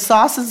cook, like the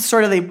sauce is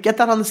sort of, they get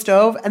that on the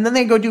stove and then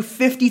they go do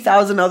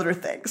 50,000 other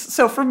things.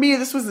 So for me,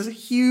 this was a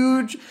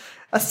huge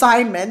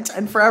assignment.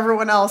 And for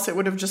everyone else, it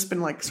would have just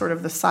been like sort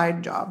of the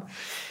side job.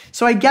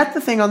 So I get the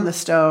thing on the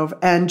stove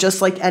and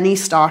just like any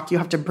stock, you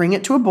have to bring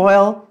it to a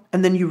boil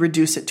and then you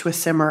reduce it to a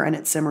simmer and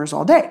it simmers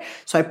all day.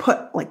 So I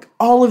put like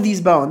all of these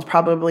bones,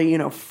 probably,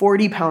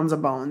 40 pounds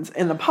of bones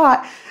in the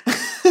pot,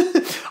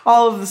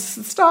 all of the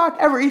stock,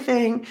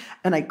 everything.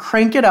 And I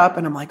crank it up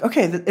and I'm like,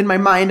 okay, in my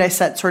mind, I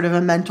set sort of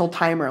a mental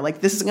timer.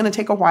 Like this is going to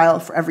take a while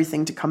for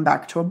everything to come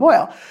back to a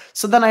boil.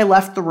 So then I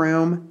left the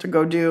room to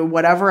go do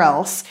whatever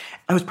else.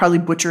 I was probably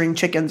butchering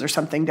chickens or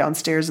something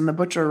downstairs in the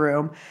butcher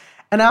room.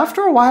 And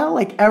after a while,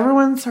 like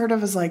everyone sort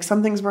of is like,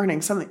 something's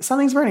burning,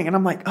 something's burning. And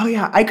I'm like, oh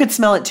yeah, I could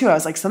smell it too. I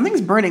was like,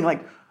 something's burning.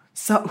 Like,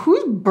 so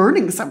who's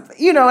burning something?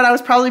 And I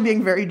was probably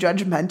being very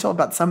judgmental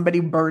about somebody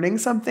burning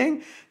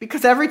something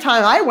because every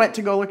time I went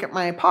to go look at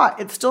my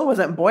pot, it still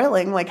wasn't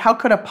boiling. Like how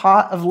could a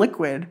pot of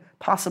liquid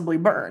possibly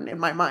burn in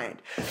my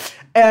mind?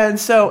 And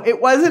so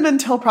it wasn't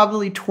until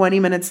probably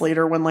 20 minutes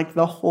later when like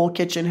the whole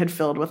kitchen had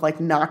filled with like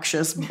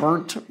noxious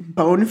burnt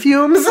bone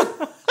fumes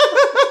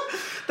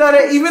that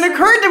it even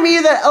occurred to me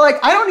that like,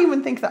 I don't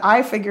even think that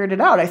I figured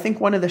it out. I think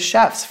one of the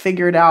chefs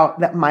figured out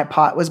that my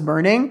pot was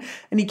burning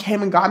and he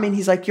came and got me and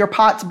he's like, your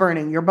pot's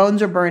burning, your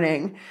bones are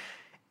burning.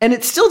 And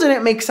it still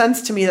didn't make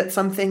sense to me that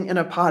something in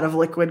a pot of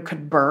liquid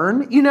could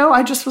burn.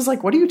 I just was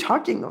like, what are you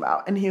talking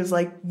about? And he was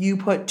like, you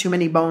put too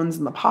many bones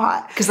in the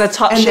pot. Because they're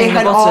touching the bottom. And they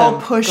had all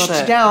pushed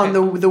down.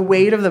 Okay. The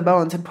weight of the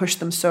bones had pushed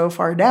them so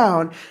far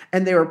down.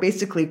 And they were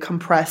basically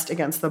compressed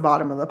against the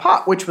bottom of the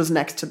pot, which was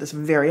next to this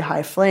very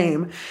high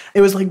flame.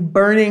 It was like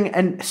burning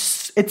and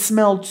it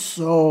smelled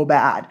so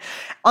bad.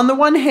 On the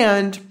one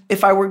hand,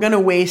 if I were going to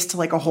waste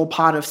like a whole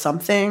pot of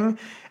something,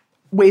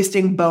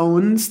 wasting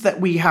bones that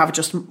we have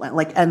just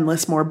like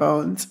endless more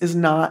bones is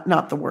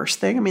not the worst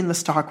thing. I mean, the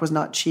stock was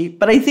not cheap,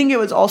 but I think it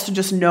was also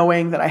just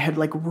knowing that I had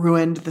like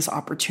ruined this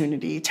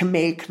opportunity to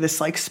make this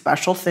like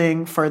special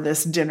thing for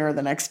this dinner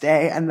the next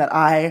day and that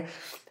I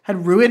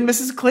had ruined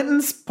Mrs.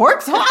 Clinton's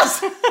pork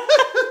sauce.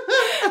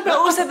 But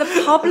also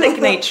the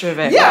public nature of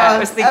it. Yeah. It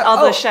was the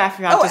other chef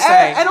who had to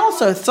say. And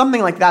also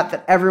something like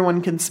that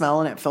everyone can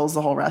smell and it fills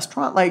the whole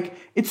restaurant. Like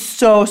it's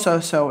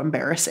so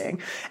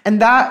embarrassing. And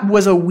that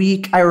was a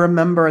week I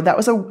remember. That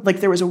was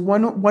there was a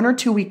one or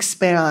 2 week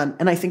span.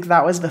 And I think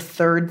that was the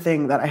third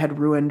thing that I had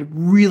ruined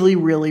really,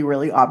 really,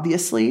 really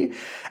obviously.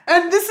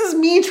 And this is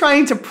me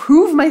trying to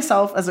prove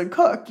myself as a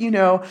cook,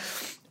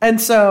 And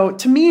so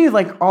to me,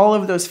 like all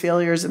of those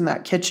failures in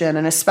that kitchen,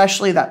 and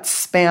especially that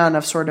span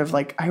of sort of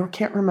like, I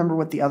can't remember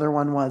what the other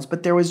one was,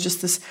 but there was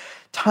just this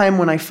time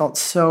when I felt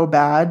so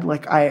bad.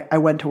 Like I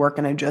went to work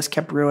and I just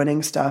kept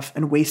ruining stuff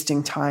and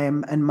wasting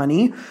time and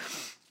money.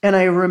 And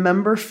I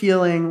remember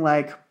feeling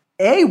like,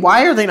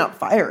 why are they not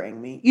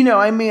firing me? You know,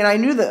 I mean, I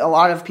knew that a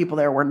lot of people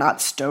there were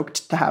not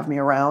stoked to have me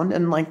around.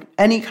 And like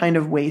any kind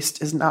of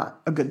waste is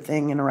not a good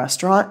thing in a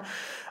restaurant.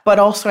 But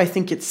also I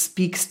think it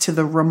speaks to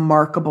the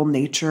remarkable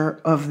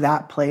nature of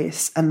that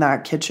place and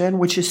that kitchen,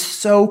 which is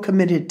so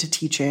committed to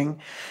teaching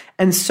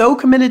and so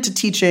committed to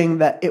teaching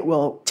that it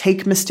will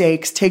take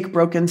mistakes, take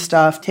broken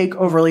stuff, take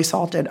overly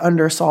salted,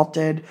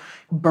 undersalted,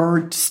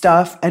 burnt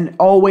stuff, and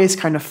always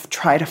kind of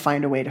try to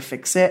find a way to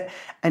fix it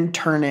and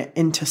turn it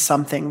into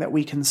something that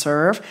we can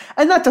serve.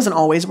 And that doesn't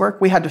always work.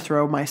 We had to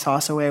throw my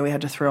sauce away. We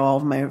had to throw all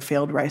of my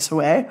failed rice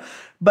away.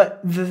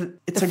 But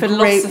it's a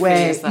great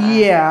way.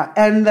 Yeah.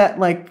 And that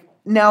like,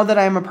 now that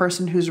I'm a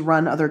person who's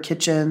run other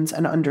kitchens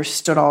and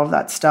understood all of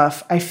that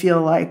stuff, I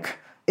feel like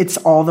it's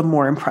all the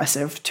more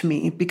impressive to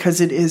me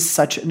because it is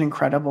such an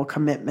incredible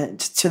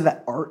commitment to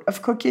the art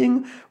of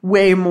cooking,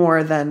 way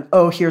more than,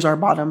 here's our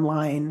bottom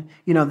line.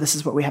 You know, this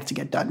is what we have to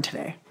get done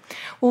today.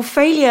 Well,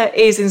 failure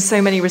is in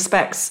so many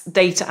respects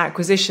data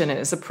acquisition.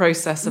 It's a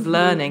process of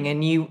learning,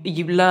 and you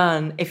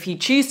learn, if you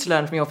choose to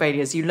learn from your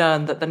failures, you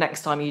learn that the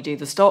next time you do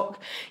the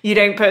stock, you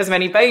don't put as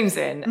many bones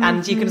in,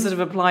 and you can sort of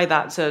apply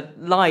that to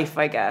life,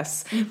 I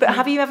guess. But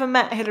have you ever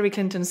met Hillary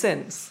Clinton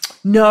since?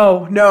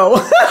 No.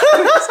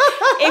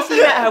 If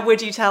you met her,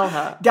 would you tell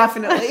her?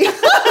 Definitely.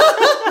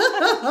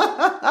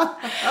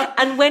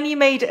 And when you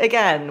made it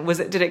again,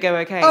 did it go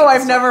okay?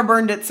 I've never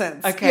burned it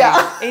since. Okay.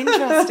 Yeah.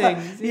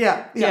 Interesting.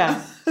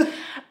 Yeah.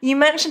 You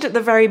mentioned at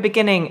the very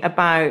beginning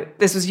about,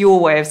 this was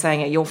your way of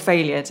saying it, your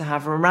failure to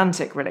have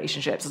romantic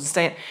relationships.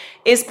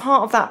 Is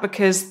part of that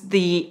because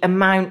the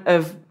amount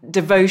of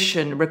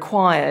devotion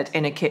required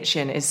in a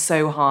kitchen is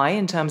so high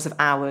in terms of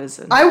hours?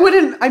 I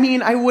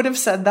would have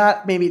said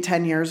that maybe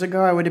 10 years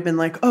ago. I would have been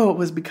like, it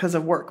was because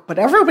of work. But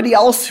everybody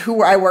else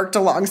who I worked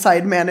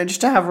alongside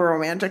managed to have a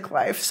romantic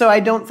life. So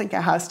I don't think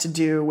it has to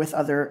do with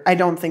I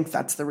don't think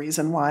that's the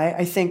reason why.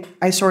 I think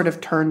I sort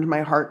of turned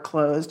my heart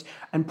closed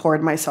and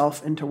poured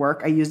myself into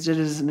work. I used it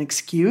as an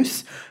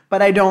excuse,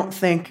 but I don't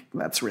think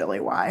that's really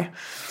why.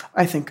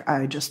 I think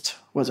I just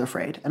was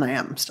afraid, and I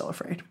am still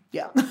afraid.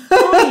 Yeah.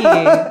 Are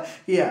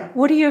you? Yeah.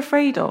 What are you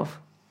afraid of?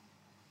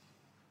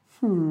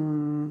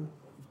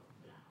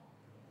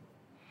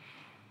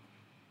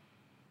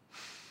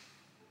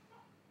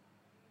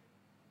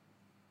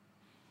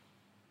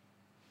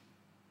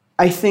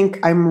 I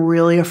think I'm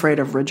really afraid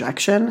of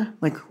rejection.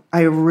 Like,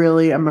 I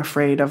really am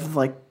afraid of,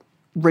 like,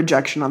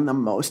 rejection on the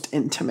most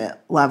intimate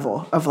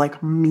level of,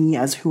 like, me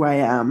as who I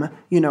am,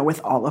 you know,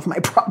 with all of my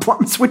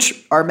problems,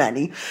 which are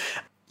many.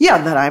 Yeah,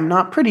 that I'm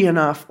not pretty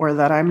enough, or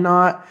that I'm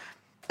not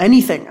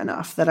anything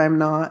enough, that I'm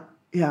not,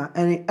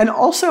 And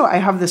also I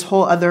have this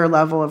whole other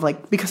level of,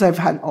 like, because I've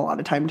had a lot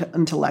of time to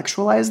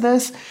intellectualize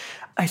this,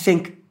 I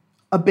think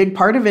a big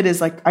part of it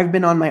is, like, I've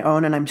been on my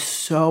own and I'm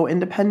so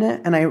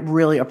independent, and I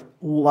really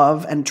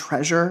love and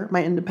treasure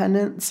my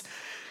independence,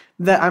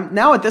 that I'm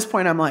now at this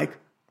point, I'm like,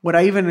 could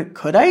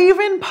I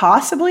even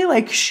possibly,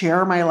 like,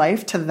 share my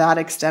life to that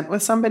extent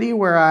with somebody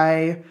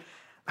where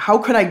how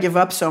could I give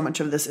up so much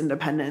of this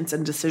independence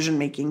and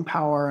decision-making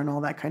power and all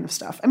that kind of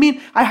stuff? I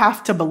mean, I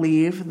have to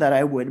believe that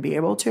I would be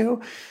able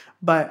to,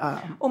 but...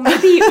 or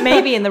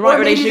maybe in the right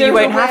relationship you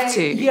won't have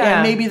to.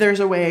 Yeah, maybe there's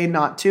a way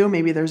not to.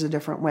 Maybe there's a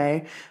different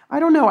way. I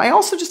don't know. I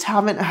also just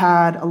haven't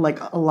had a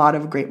lot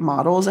of great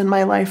models in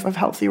my life of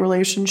healthy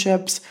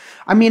relationships.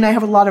 I mean, I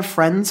have a lot of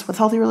friends with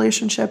healthy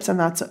relationships, and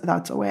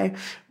that's a way.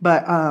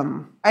 But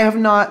I have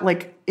not,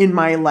 like, in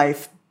my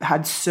life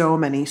had so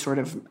many sort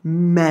of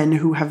men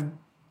who have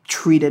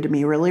treated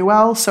me really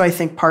well. So I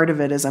think part of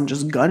it is I'm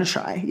just gun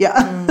shy. Yeah.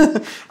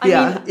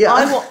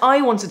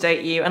 I want to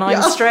date you, and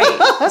I'm straight.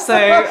 So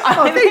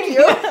thank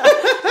you.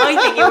 I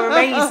think you're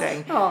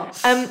amazing.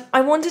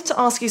 I wanted to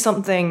ask you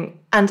something,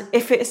 and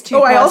if it's too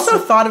I also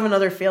thought of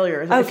another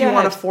failure. If you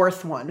want a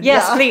fourth one.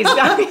 Yes, please.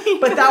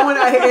 But that one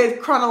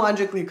it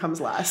chronologically comes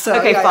last. So,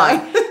 okay,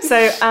 fine. Yeah.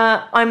 So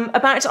I'm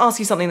about to ask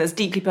you something that's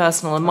deeply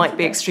personal and might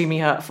be extremely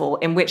hurtful,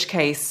 in which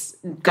case,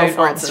 don't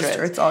answer it.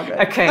 It's all good.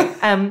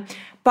 Okay.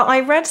 But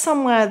I read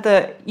somewhere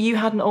that you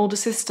had an older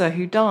sister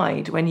who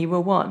died when you were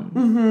 1.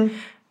 Mm-hmm.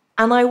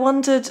 And I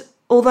wondered,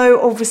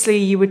 although obviously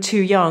you were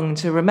too young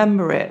to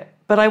remember it,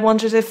 but I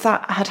wondered if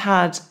that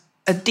had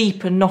a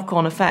deeper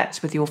knock-on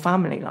effect with your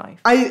family life.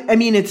 I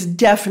mean, it's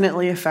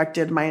definitely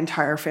affected my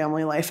entire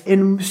family life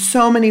in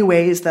so many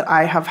ways that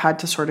I have had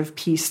to sort of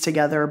piece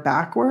together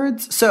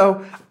backwards.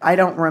 So I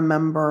don't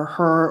remember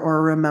her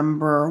or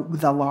remember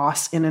the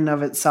loss in and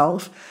of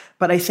itself.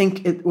 But I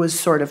think it was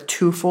sort of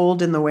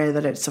twofold in the way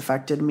that it's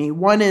affected me.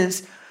 One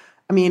is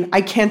I mean,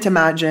 I can't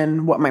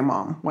imagine what my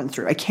mom went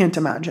through. I can't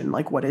imagine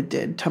like what it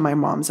did to my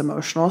mom's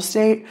emotional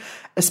state,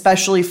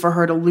 especially for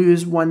her to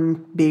lose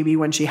one baby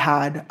when she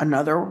had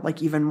another,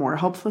 like even more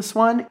helpless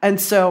one. And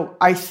so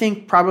I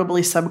think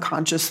probably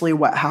subconsciously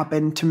what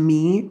happened to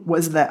me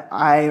was that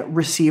I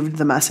received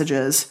the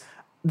messages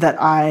that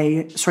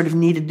I sort of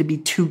needed to be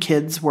 2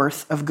 kids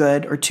worth of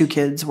good or 2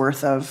 kids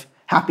worth of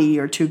happy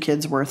or 2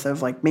 kids worth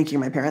of like making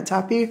my parents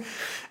happy.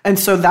 And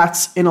so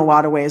that's in a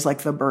lot of ways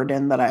like the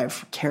burden that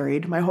I've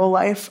carried my whole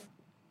life.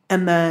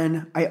 And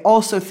then I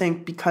also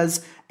think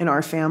because in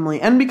our family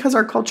and because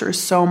our culture is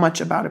so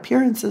much about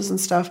appearances and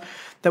stuff,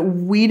 that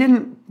we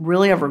didn't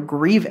really ever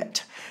grieve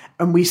it.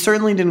 And we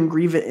certainly didn't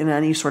grieve it in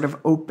any sort of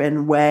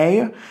open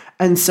way.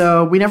 And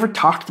so we never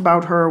talked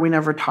about her. We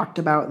never talked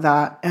about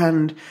that.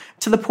 And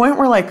to the point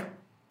where like,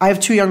 I have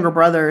 2 younger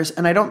brothers,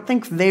 and I don't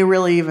think they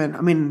really even,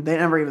 I mean, they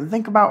never even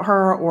think about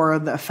her or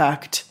the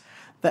effect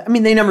that, I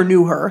mean, they never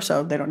knew her,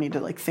 so they don't need to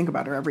like think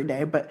about her every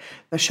day, but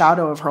the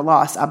shadow of her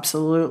loss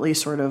absolutely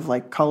sort of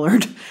like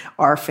colored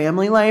our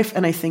family life.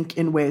 And I think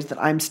in ways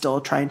that I'm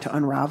still trying to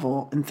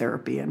unravel in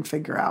therapy and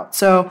figure out.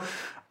 So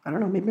I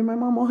don't know, maybe my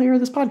mom will hear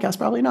this podcast,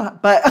 probably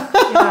not. But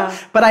yeah.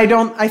 But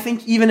I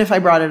think even if I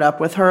brought it up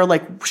with her,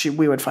 like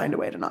we would find a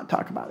way to not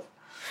talk about it.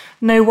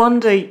 No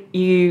wonder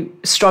you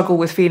struggle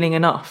with feeling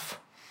enough.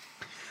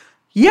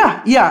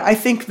 Yeah. I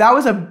think that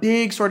was a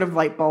big sort of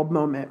light bulb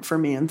moment for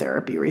me in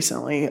therapy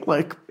recently.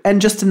 Like, and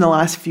just in the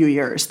last few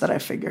years that I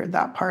figured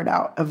that part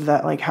out of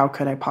that, like, how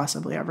could I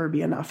possibly ever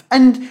be enough?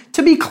 And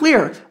to be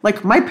clear,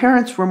 like my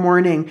parents were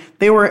mourning.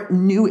 They were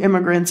new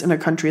immigrants in a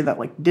country that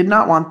like did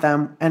not want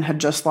them and had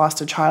just lost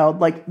a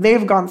child. Like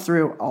they've gone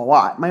through a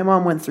lot. My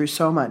mom went through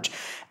so much.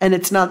 And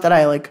it's not that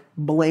I like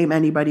blame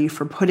anybody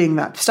for putting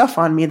that stuff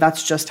on me.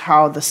 That's just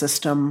how the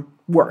system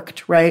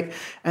worked, right?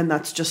 And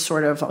that's just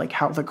sort of like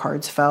how the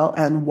cards fell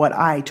and what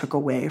I took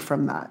away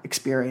from that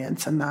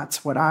experience. And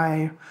that's what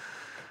I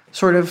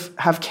sort of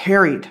have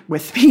carried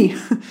with me.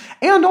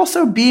 And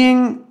also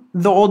being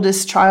the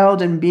oldest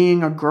child and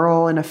being a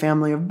girl in a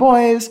family of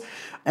boys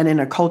and in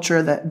a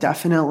culture that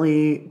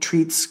definitely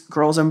treats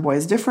girls and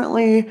boys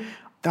differently,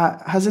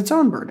 that has its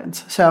own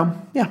burdens. So,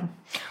 yeah.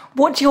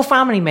 What do your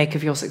family make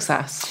of your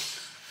success?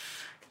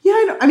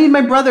 Yeah, I mean,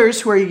 my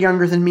brothers who are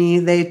younger than me,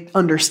 they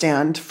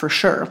understand for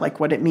sure, like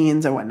what it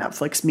means and what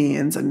Netflix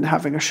means and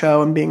having a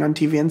show and being on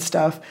TV and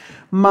stuff.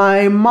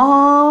 My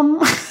mom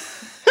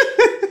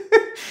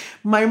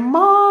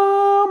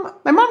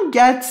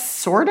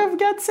sort of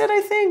gets it,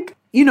 I think.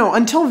 You know,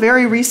 until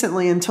very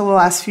recently, until the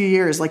last few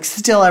years, like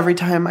still every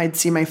time I'd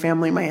see my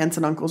family, my aunts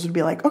and uncles would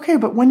be like, okay,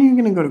 but when are you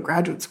going to go to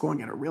graduate school and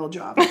get a real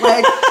job?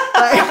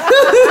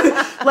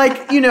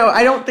 Like, you know,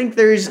 I don't think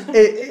there's,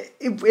 in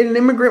an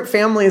immigrant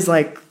families,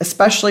 like,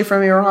 especially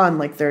from Iran,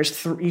 like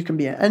there's, you can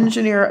be an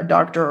engineer, a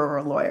doctor, or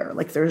a lawyer.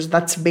 Like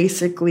that's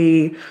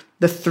basically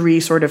the 3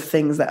 sort of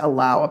things that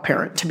allow a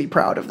parent to be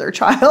proud of their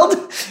child.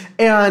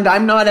 And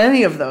I'm not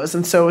any of those.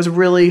 And so it was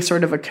really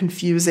sort of I think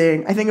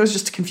it was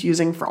just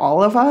confusing for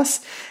all of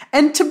us.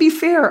 And to be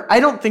fair, I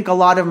don't think a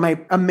lot of my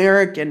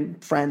American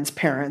friends'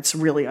 parents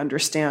really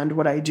understand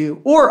what I do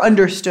or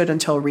understood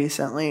until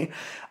recently.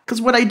 Because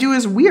what I do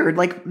is weird.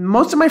 Like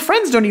most of my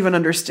friends don't even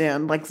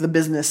understand like the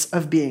business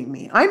of being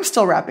me. I'm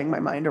still wrapping my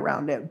mind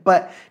around it.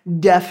 But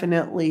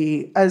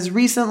definitely as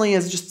recently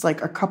as just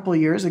like a couple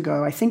years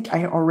ago, I think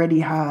I already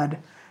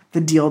had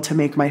the deal to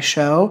make my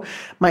show.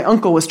 My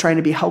uncle was trying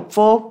to be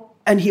helpful.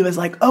 And he was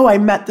like, oh, I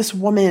met this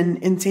woman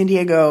in San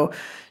Diego.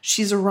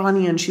 She's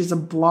Iranian. She's a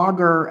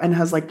blogger and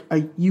has like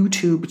a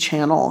YouTube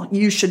channel.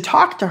 You should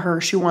talk to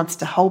her. She wants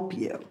to help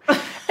you.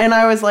 And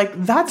I was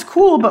like, that's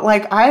cool. But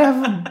like, I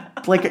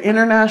have like an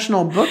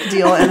international book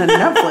deal and a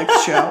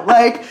Netflix show.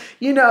 Like,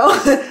 you know,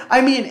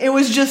 I mean, it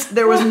was just,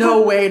 there was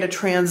no way to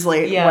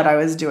translate what I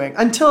was doing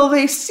until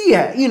they see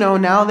it. You know,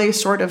 now they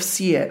sort of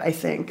see it, I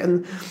think.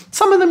 And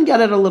some of them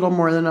get it a little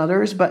more than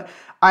others. But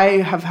I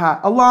have had,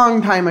 a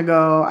long time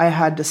ago, I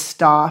had to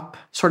stop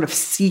sort of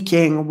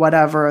seeking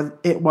whatever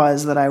it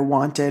was that I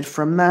wanted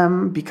from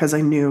them because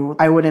I knew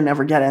I wouldn't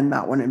ever get in.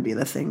 That wouldn't be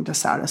the thing to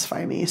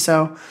satisfy me.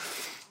 So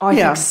I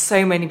think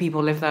so many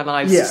people live their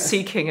lives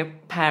seeking a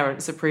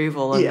parent's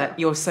approval, and that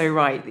you're so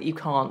right that you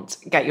can't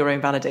get your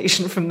own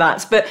validation from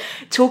that. But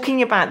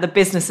talking about the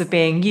business of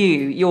being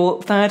you,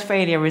 your third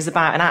failure is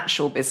about an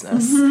actual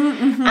business.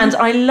 And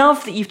I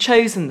love that you've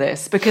chosen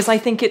this because I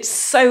think it's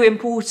so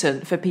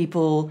important for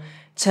people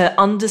to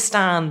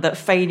understand that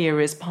failure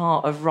is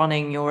part of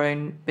running your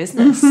own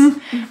business.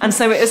 And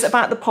so it is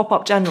about the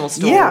pop-up general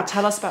store. Yeah.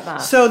 Tell us about that.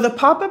 So the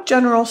pop-up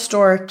general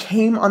store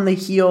came on the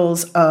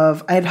heels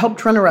of, I had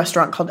helped run a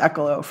restaurant called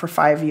Ep6 for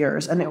 5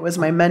 years, and it was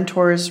my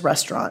mentor's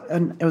restaurant,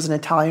 and it was an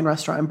Italian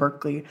restaurant in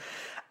Berkeley.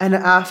 And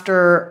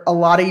after a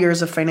lot of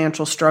years of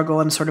financial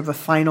struggle and sort of a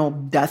final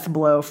death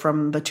blow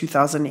from the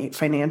 2008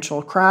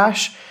 financial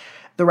crash,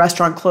 the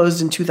restaurant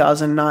closed in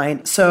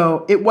 2009.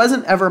 So it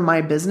wasn't ever my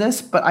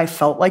business, but I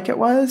felt like it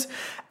was.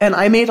 And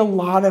I made a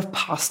lot of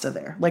pasta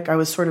there. Like I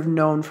was sort of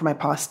known for my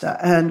pasta.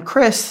 And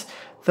Chris,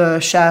 the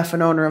chef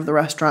and owner of the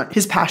restaurant,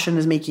 his passion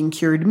is making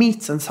cured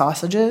meats and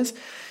sausages.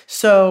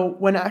 So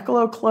when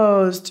Akalo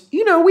closed,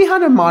 we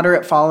had a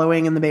moderate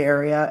following in the Bay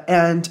Area.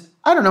 And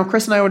I don't know,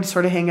 Chris and I would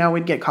sort of hang out,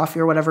 we'd get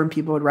coffee or whatever, and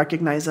people would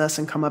recognize us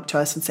and come up to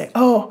us and say,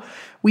 oh,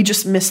 we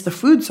just miss the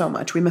food so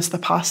much. We miss the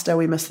pasta,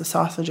 we miss the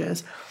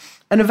sausages.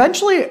 And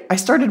eventually I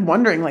started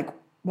wondering,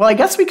 well, I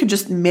guess we could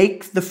just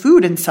make the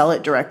food and sell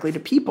it directly to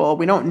people.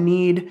 We don't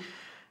need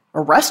a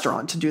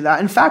restaurant to do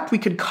that. In fact, we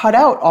could cut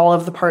out all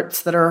of the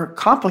parts that are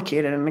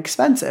complicated and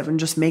expensive and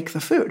just make the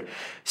food.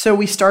 So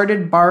we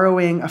started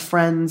borrowing a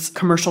friend's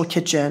commercial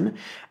kitchen.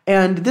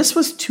 And this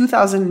was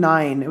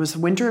 2009. It was the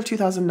winter of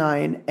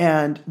 2009.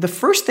 And the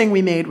first thing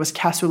we made was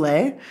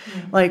cassoulet,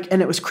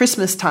 and it was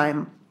Christmas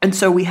time. And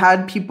so we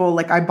had people,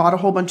 I bought a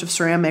whole bunch of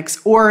ceramics,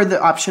 or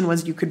the option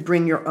was you could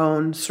bring your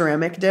own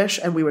ceramic dish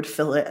and we would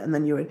fill it and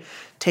then you would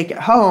take it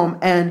home.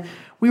 And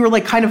we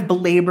were kind of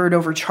belabored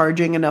over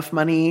charging enough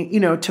money,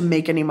 to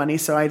make any money.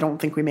 So I don't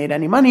think we made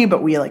any money,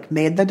 but we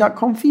made the duck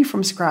confit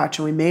from scratch,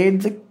 and we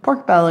made the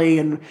pork belly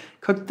and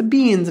cooked the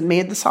beans and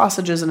made the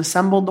sausages and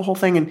assembled the whole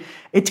thing. And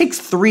it takes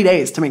 3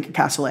 days to make a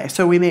cassoulet.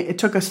 So it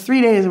took us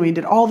 3 days and we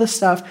did all this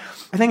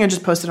stuff. I think I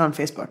just posted on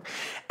Facebook,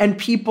 and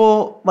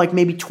people,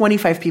 maybe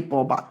 25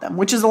 people bought them,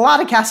 which is a lot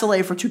of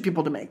cassoulet for 2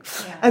 people to make.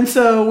 Yeah. And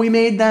so we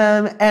made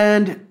them.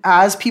 And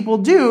as people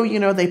do,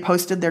 they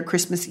posted their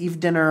Christmas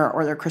Eve dinner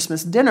or their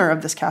Christmas dinner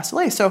of this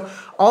cassoulet. So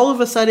all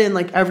of a sudden,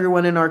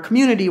 everyone in our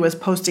community was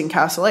posting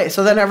cassoulet.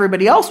 So then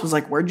everybody else was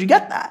like, where'd you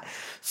get that?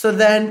 So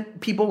then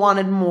people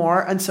wanted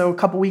more. And so a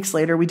couple weeks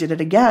later, we did it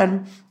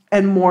again,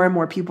 and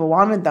more people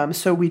wanted them.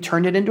 So we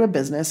turned it into a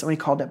business and we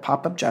called it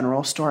Pop-Up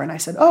General Store. And I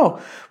said,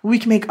 oh, well, we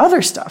can make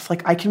other stuff.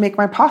 I can make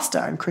my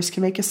pasta and Chris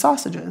can make his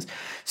sausages.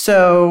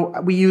 So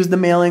we used the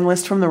mailing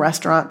list from the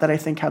restaurant that I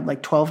think had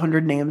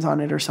 1,200 names on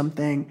it or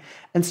something,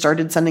 and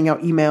started sending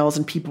out emails,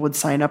 and people would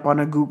sign up on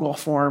a Google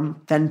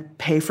form, then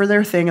pay for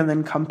their thing and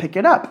then come pick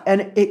it up.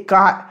 And it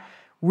got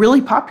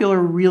really popular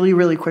really,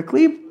 really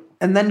quickly.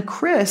 And then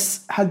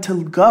Chris had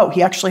to go.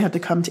 He actually had to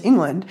come to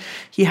England.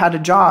 He had a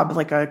job,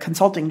 a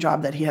consulting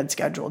job that he had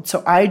scheduled.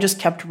 So I just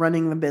kept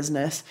running the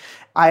business.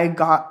 I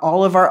got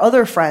all of our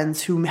other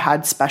friends who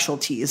had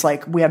specialties.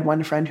 We had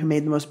one friend who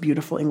made the most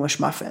beautiful English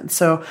muffins.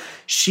 So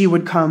she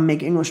would come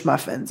make English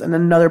muffins, and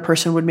another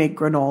person would make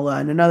granola,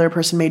 and another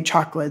person made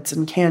chocolates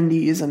and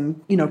candies and,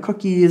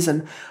 cookies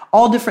and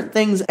all different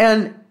things.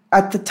 And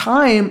at the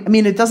time,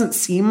 it doesn't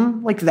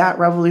seem like that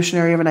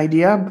revolutionary of an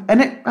idea.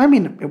 And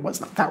it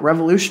was not that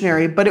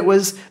revolutionary, but it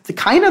was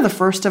the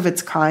first of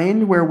its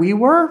kind where we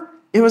were.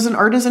 It was an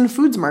artisan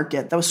foods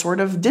market that was sort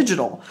of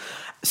digital.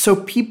 So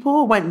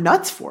people went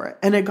nuts for it,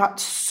 and it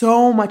got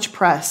so much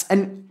press.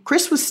 And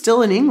Chris was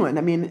still in England.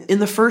 In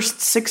the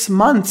first 6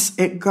 months,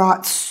 it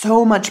got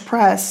so much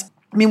press.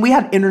 We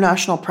had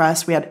international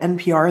press. We had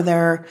NPR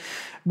there.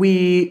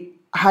 We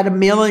had a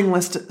mailing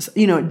list,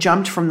 it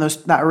jumped from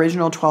that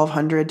original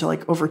 1,200 to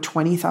over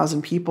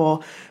 20,000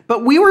 people.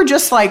 But we were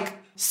just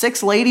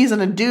 6 ladies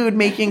and a dude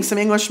making some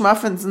English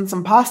muffins and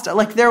some pasta.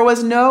 There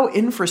was no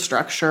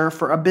infrastructure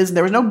for a business.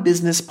 There was no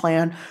business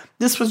plan.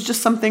 This was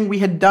just something we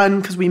had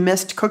done because we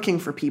missed cooking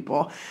for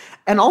people.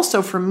 And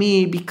also for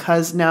me,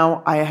 because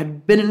now I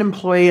had been an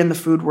employee in the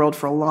food world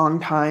for a long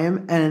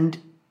time, and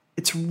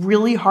it's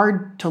really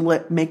hard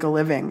to make a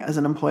living as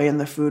an employee in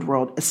the food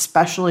world,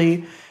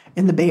 especially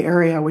in the Bay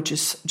Area, which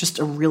is just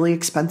a really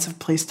expensive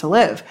place to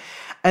live.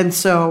 And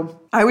so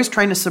I was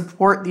trying to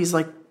support these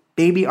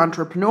baby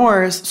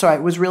entrepreneurs. So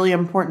it was really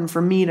important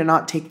for me to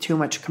not take too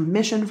much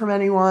commission from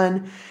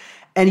anyone.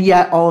 And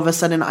yet all of a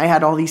sudden I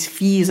had all these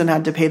fees and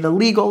had to pay the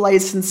legal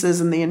licenses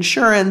and the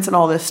insurance and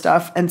all this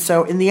stuff. And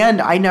so in the end,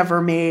 I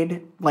never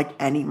made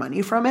any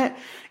money from it,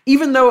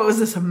 even though it was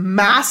this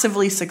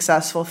massively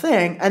successful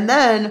thing. And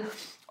then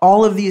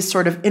all of these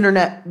sort of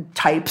internet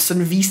types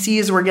and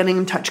VCs were getting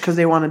in touch because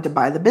they wanted to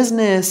buy the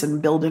business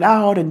and build it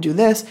out and do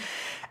this.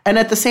 And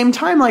at the same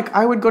time,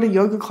 I would go to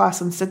yoga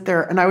class and sit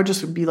there and I would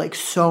just be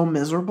so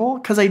miserable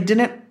because I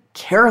didn't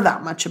care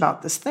that much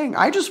about this thing.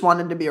 I just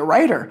wanted to be a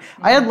writer.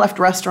 Mm-hmm. I had left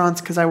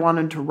restaurants because I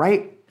wanted to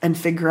write and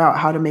figure out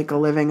how to make a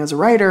living as a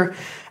writer.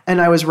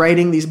 And I was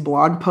writing these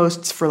blog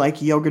posts for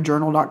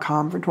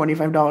yogajournal.com for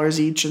 $25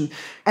 each.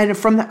 And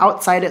from the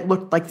outside, it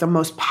looked like the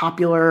most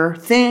popular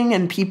thing,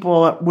 and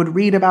people would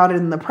read about it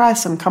in the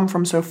press and come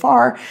from so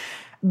far.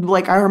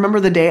 I remember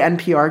the day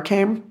NPR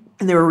came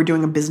and they were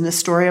doing a business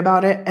story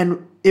about it.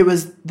 And it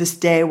was this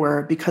day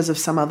where, because of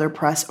some other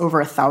press, over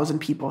 1,000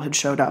 people had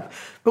showed up.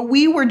 But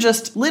we were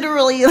just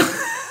literally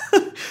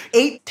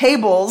 8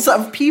 tables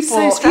of people.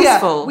 So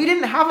stressful. Yeah, we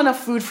didn't have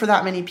enough food for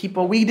that many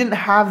people. We didn't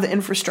have the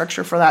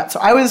infrastructure for that. So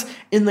I was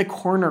in the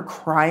corner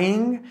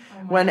crying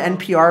when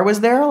NPR was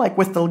there,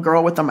 with the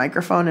girl with the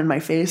microphone in my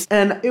face.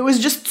 And it was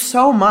just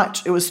so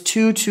much. It was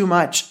too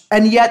much.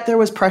 And yet there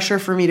was pressure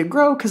for me to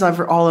grow because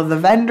all of the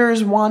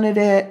vendors wanted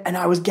it. And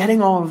I was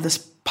getting all of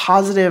this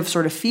positive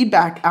sort of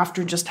feedback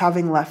after just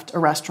having left a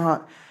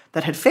restaurant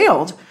that had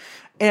failed.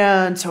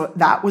 And so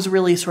that was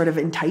really sort of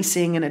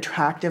enticing and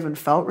attractive and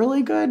felt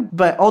really good.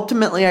 But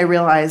ultimately, I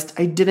realized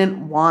I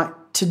didn't want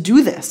to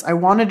do this. I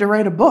wanted to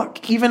write a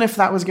book, even if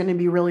that was going to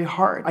be really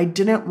hard. I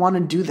didn't want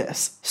to do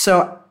this.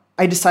 So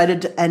I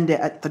decided to end it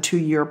at the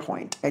 2-year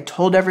point. I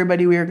told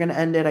everybody we were going to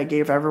end it. I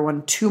gave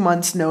everyone 2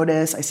 months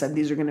notice. I said,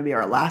 these are going to be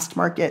our last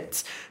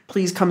markets.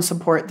 Please come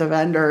support the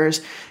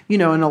vendors.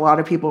 And a lot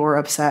of people were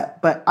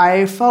upset. But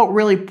I felt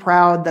really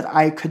proud that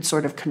I could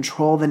sort of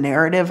control the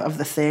narrative of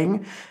the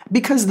thing.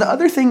 Because the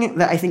other thing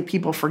that I think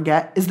people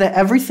forget is that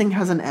everything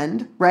has an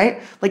end,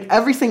 right? Like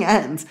everything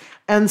ends.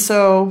 And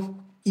so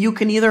you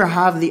can either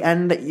have the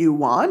end that you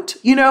want,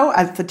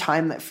 at the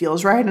time that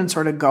feels right and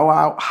sort of go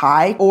out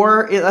high,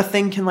 or a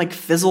thing can like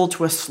fizzle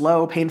to a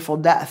slow, painful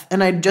death.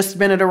 And I'd just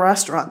been at a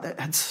restaurant that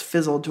had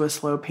fizzled to a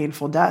slow,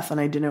 painful death,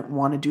 and I didn't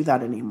want to do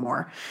that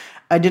anymore.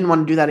 I didn't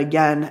want to do that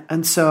again.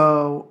 And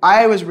so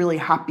I was really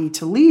happy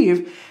to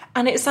leave.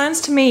 And it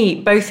sounds to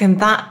me, both in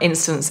that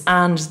instance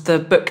and the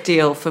book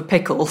deal for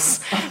pickles,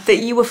 that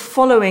you were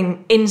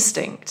following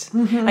instinct.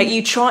 Mm-hmm. Like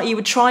you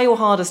would try your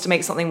hardest to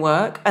make something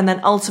work, and then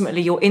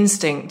ultimately your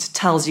instinct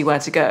tells you where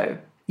to go.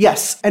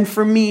 Yes. And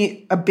for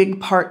me,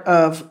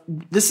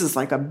 this is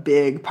like a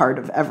big part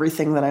of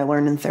everything that I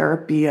learned in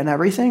therapy and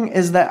everything,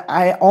 is that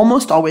I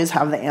almost always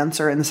have the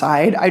answer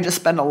inside. I just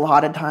spend a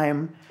lot of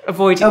time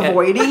avoiding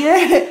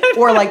it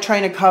or like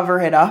trying to cover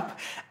it up.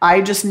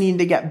 I just need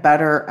to get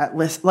better at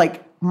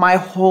my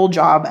whole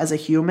job as a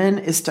human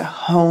is to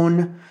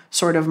hone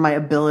sort of my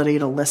ability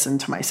to listen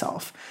to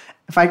myself.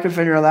 If I could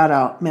figure that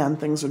out, man,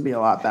 things would be a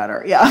lot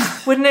better. Yeah.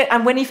 Wouldn't it?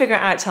 And when you figure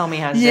it out, tell me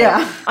how to do it.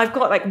 Yeah. I've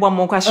got like one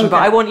more question,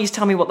 but I want you to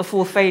tell me what the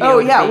fourth failure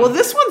would be. Well,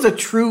 this one's a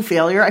true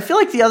failure. I feel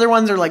like the other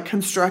ones are like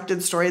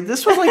constructed stories.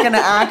 This was like an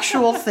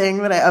actual thing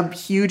a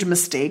huge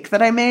mistake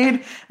that I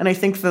made. And I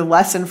think the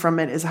lesson from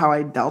it is how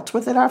I dealt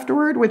with it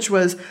afterward, which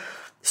was,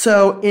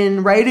 so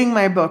in writing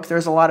my book,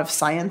 there's a lot of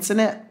science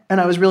in it. And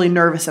I was really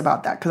nervous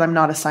about that because I'm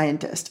not a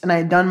scientist. And I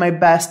had done my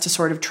best to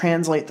sort of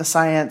translate the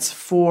science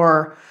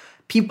for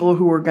people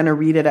who were going to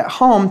read it at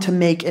home to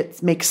make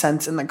it make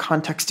sense in the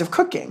context of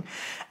cooking.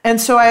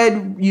 And so I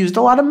had used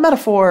a lot of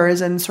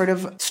metaphors and sort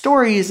of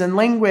stories and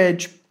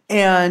language.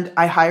 And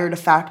I hired a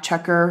fact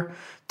checker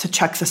to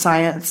check the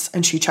science,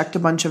 and she checked a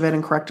bunch of it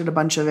and corrected a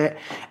bunch of it.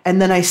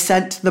 And then I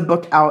sent the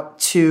book out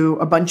to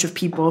a bunch of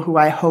people who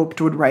I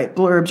hoped would write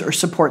blurbs or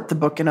support the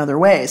book in other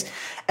ways.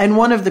 And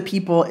one of the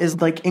people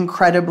is like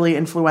incredibly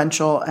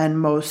influential and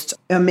most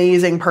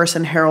amazing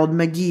person, Harold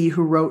McGee,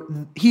 who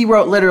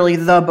wrote literally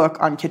the book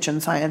on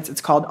kitchen science.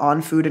 It's called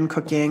On Food and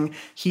Cooking.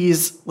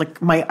 He's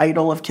like my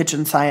idol of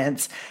kitchen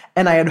science.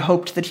 And I had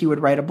hoped that he would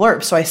write a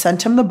blurb. So I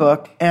sent him the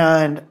book,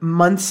 and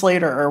months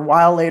later or a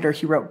while later,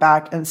 he wrote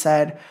back and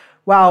said,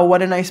 wow,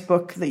 what a nice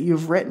book that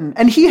you've written.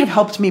 And he had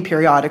helped me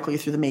periodically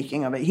through the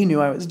making of it. He knew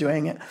I was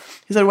doing it.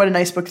 He said, what a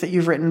nice book that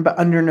you've written, but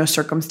under no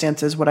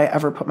circumstances would I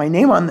ever put my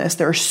name on this.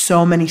 There are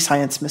so many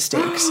science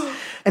mistakes.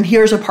 And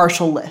here's a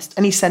partial list.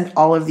 And he sent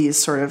all of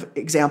these sort of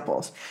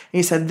examples. And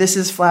he said, this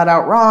is flat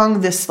out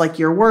wrong. This, like,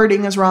 your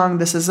wording is wrong.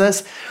 This is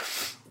this.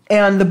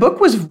 And the book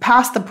was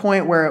past the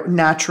point where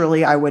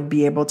naturally I would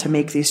be able to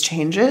make these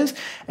changes.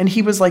 And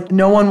he was like,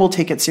 no one will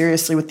take it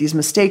seriously with these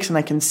mistakes. And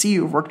I can see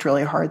you've worked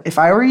really hard. If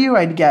I were you,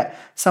 I'd get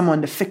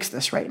someone to fix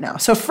this right now.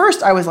 So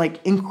first I was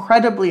like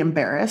incredibly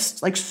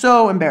embarrassed, like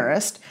so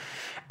embarrassed.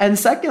 And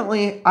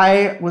secondly,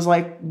 I was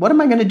like, what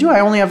am I going to do?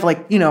 I only have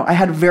I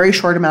had a very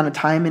short amount of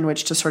time in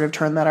which to sort of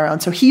turn that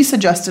around. So he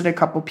suggested a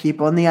couple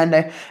people. In the end,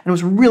 and it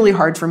was really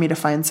hard for me to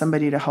find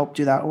somebody to help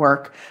do that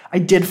work. I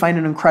did find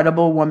an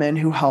incredible woman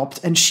who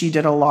helped, and she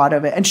did a lot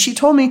of it. And she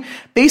told me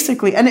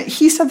basically,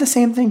 he said the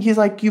same thing. He's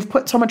like, you've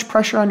put so much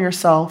pressure on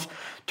yourself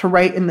to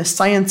write in this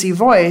sciencey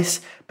voice,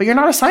 but you're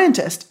not a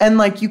scientist. And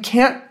like, you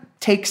can't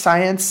take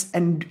science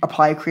and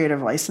apply a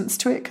creative license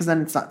to it because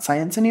then it's not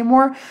science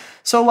anymore.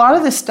 So a lot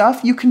of this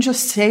stuff, you can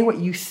just say what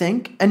you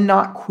think and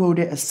not quote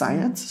it as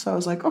science. So I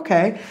was like,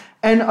 okay.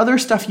 And other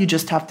stuff you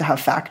just have to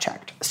have fact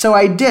checked. So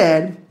I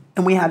did,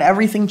 and we had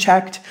everything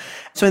checked.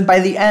 So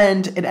by the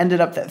end, it ended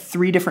up that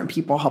 3 different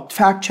people helped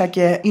fact check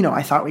it.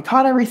 I thought we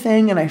caught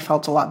everything and I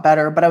felt a lot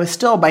better, but I was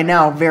still by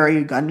now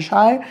very gun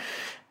shy.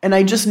 And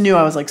I just knew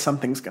I was like,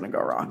 something's going to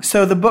go wrong.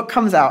 So the book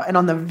comes out, and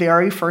on the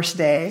very first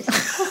day...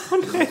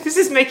 Oh no, this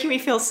is making me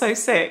feel so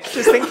sick,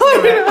 just thinking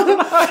of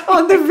it.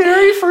 On the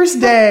very first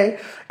day,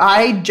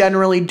 I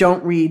generally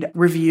don't read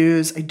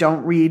reviews. I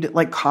don't read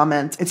like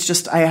comments. It's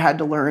just I had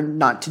to learn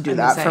not to do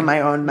that for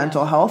my own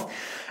mental health.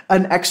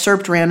 An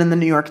excerpt ran in the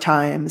New York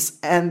Times.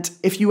 And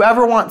if you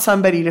ever want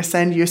somebody to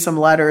send you some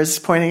letters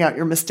pointing out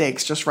your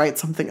mistakes, just write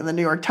something in the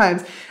New York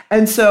Times.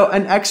 And so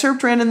an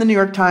excerpt ran in the New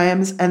York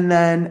Times, and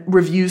then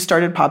reviews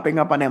started popping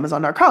up on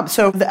Amazon.com.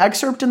 So the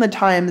excerpt in the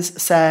Times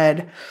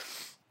said,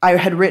 I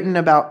had written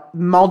about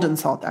Maldon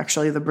salt,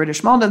 actually, the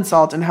British Maldon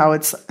salt, and how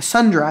it's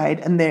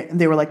sun-dried. And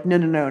they were like,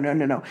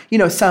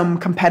 no. Some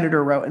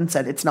competitor wrote and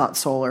said it's not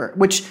solar,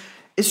 which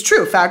is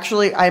true.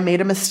 Factually, I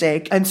made a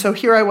mistake. And so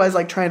here I was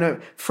like trying to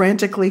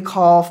frantically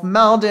call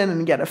Maldon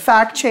and get a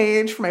fact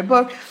change for my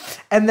book.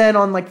 And then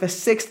on like the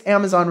 6th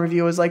Amazon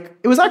review,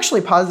 it was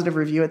actually a positive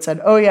review. It said,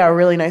 oh yeah,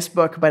 really nice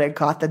book, but it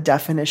got the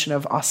definition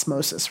of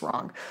osmosis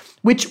wrong,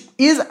 which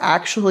is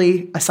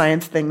actually a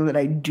science thing that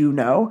I do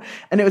know.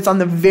 And it was on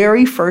the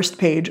very first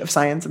page of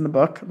science in the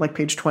book, like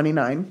page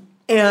 29.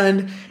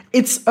 And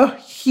it's a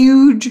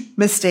huge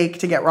mistake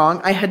to get wrong.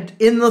 I had,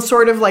 in the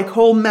sort of like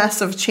whole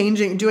mess of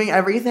doing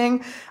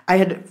everything, I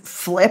had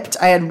flipped.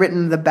 I had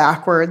written the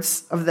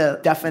backwards of the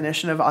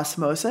definition of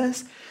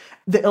osmosis.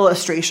 The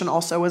illustration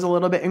also was a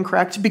little bit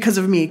incorrect because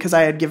of me, because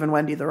I had given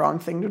Wendy the wrong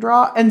thing to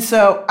draw. And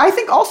so I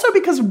think also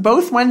because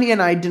both Wendy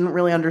and I didn't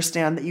really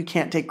understand that you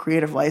can't take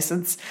creative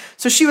license.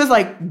 So she was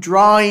like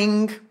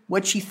drawing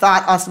what she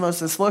thought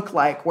osmosis looked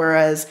like,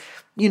 whereas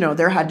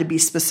there had to be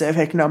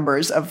specific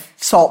numbers of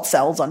salt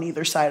cells on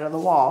either side of the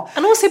wall.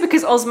 And also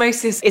because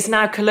osmosis is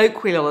now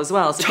colloquial as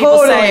well. So Totally.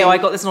 people say, I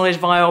got this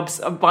knowledge by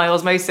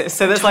osmosis.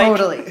 So there's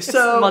Totally.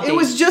 So it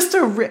was just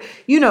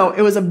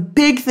it was a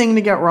big thing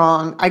to get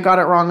wrong. I got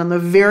it wrong on the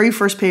very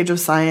first page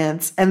of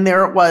Science. And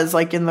there it was,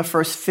 like in the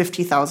first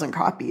 50,000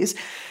 copies.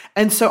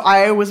 And so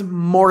I was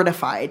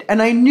mortified.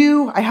 And I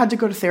knew I had to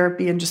go to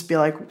therapy and just be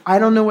like, I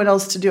don't know what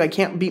else to do. I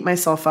can't beat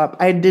myself up.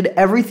 I did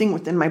everything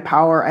within my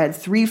power. I had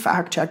 3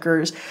 fact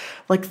checkers.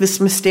 Like, this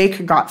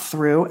mistake got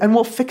through, and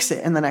we'll fix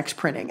it in the next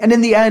printing. And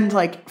in the end,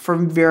 like, for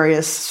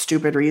various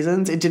stupid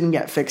reasons, it didn't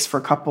get fixed for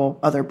a couple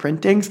other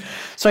printings.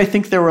 So I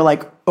think there were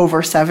like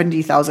over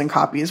 70,000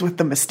 copies with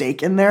the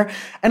mistake in there.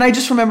 And I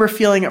just remember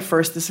feeling at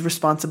first this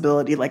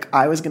responsibility, like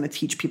I was going to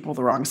teach people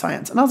the wrong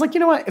science. And I was like, you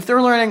know what? If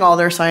they're learning all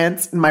their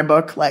science in my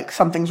book, like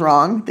something's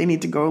wrong. They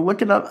need to go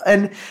look it up.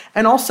 And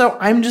also,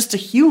 I'm just a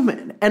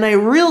human. And I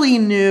really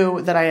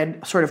knew that I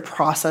had sort of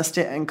processed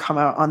it and come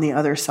out on the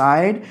other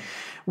side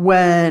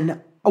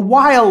when a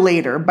while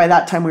later, by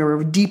that time we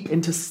were deep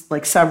into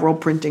like several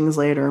printings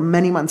later,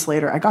 many months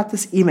later, I got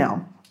this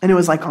email. And it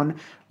was like on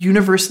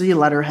university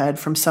letterhead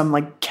from some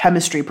like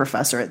chemistry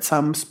professor at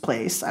some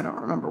place. I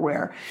don't remember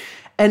where.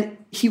 And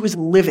he was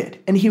livid.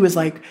 And he was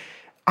like,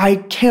 I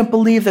can't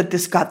believe that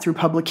this got through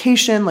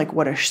publication. Like,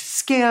 what a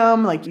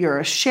scam. Like, you're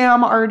a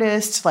sham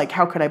artist. Like,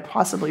 how could I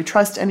possibly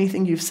trust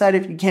anything you've said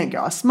if you can't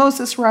get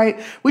osmosis right?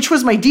 Which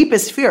was my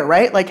deepest fear,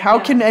 right? Like, how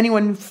can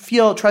anyone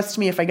trust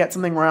me if I get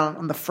something wrong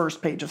on the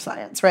first page of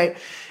Science, right?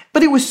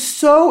 But it was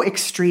so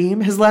extreme.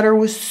 His letter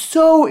was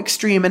so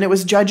extreme. And it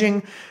was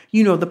judging,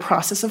 the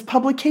process of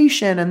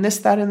publication and this,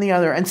 that, and the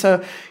other. And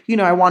so,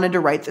 I wanted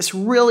to write this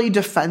really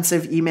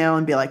defensive email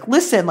and be like,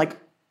 listen, like,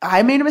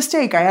 I made a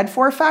mistake. I had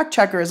 4 fact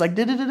checkers, like,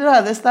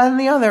 this, that, and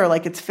the other.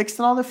 Like, it's fixed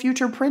in all the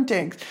future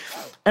printings.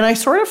 And I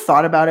sort of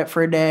thought about it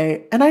for a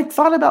day. And I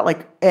thought about,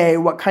 like,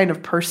 what kind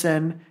of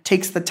person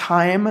takes the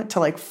time to,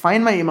 like,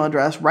 find my email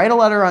address, write a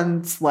letter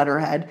on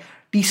letterhead,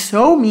 be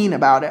so mean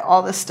about it,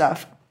 all this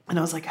stuff. And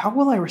I was like, how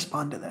will I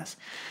respond to this?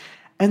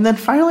 And then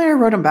finally I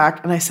wrote him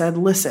back and I said,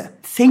 listen,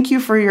 thank you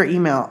for your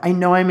email. I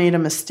know I made a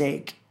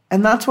mistake.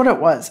 And that's what it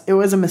was. It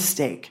was a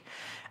mistake.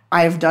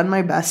 I have done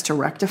my best to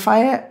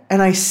rectify it,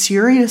 and I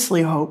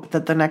seriously hope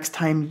that the next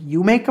time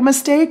you make a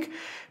mistake,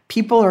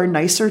 people are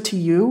nicer to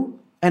you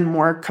and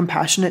more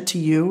compassionate to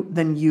you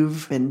than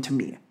you've been to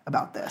me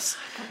about this.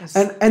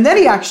 And then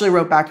he actually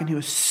wrote back and he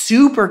was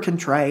super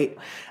contrite.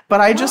 But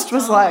I just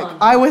was like,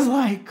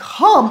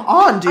 come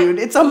on, dude.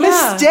 It's a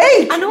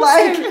mistake. And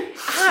also,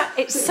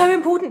 it's so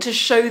important to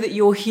show that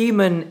you're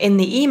human in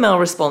the email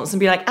response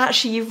and be like,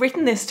 actually, you've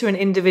written this to an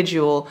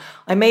individual.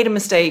 I made a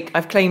mistake.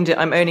 I've claimed it.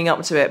 I'm owning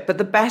up to it. But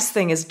the best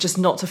thing is just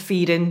not to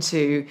feed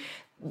into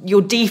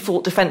your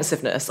default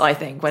defensiveness, I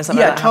think, when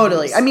something like that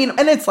totally. happens. I mean,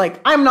 and it's like,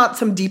 I'm not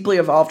some deeply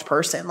evolved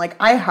person. Like,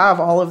 I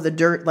have all of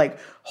the like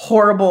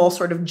horrible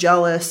sort of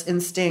jealous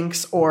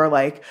instincts or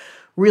like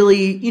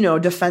really,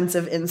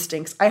 defensive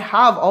instincts. I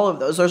have all of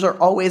those. Those are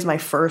always my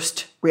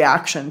first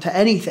reaction to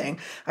anything.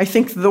 I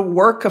think the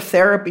work of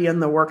therapy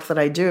and the work that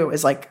I do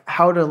is like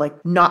how to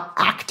like not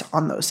act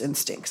on those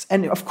instincts.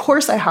 And of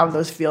course I have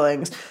those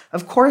feelings.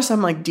 Of course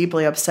I'm like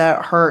deeply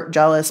upset, hurt,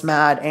 jealous,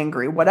 mad,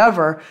 angry,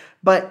 whatever.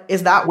 But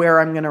is that where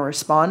I'm going to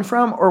respond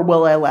from? Or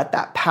will I let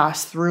that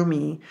pass through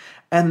me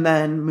and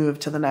then move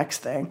to the next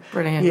thing?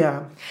 Brilliant.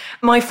 Yeah.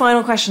 My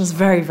final question is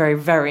very, very,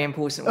 very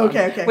important one.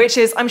 Okay. Which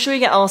is, I'm sure you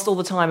get asked all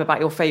the time about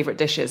your favourite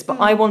dishes, but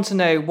I want to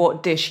know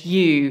what dish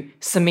you,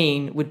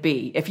 Samin, would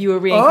be if you were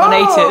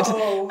reincarnated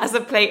as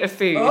a plate of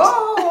food.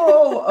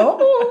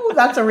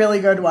 That's a really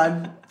good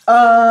one.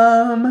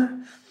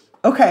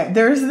 Okay,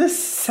 there's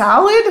this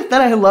salad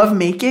that I love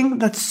making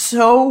that's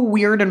so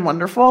weird and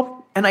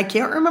wonderful, and I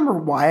can't remember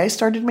why I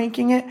started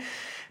making it.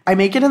 I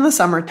make it in the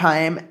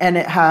summertime, and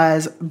it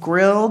has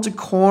grilled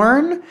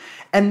corn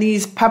and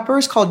these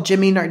peppers called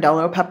Jimmy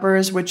Nardello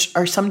peppers, which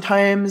are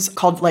sometimes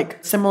called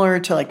like similar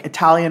to like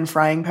Italian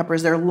frying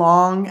peppers. They're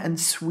long and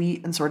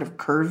sweet and sort of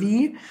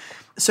curvy.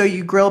 So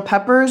you grill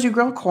peppers, you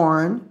grill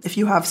corn. If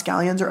you have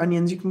scallions or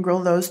onions, you can grill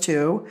those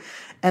too.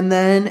 And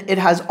then it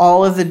has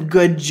all of the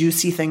good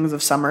juicy things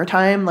of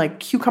summertime, like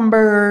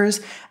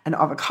cucumbers and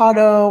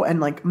avocado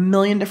and like a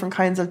million different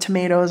kinds of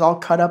tomatoes, all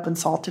cut up and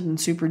salted and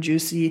super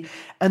juicy.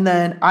 And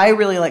then I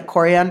really like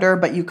coriander,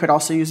 but you could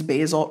also use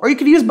basil, or you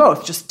could use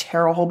both. Just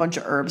tear a whole bunch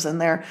of herbs in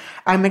there.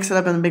 I mix it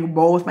up in a big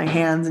bowl with my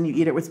hands, and you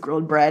eat it with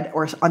grilled bread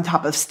or on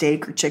top of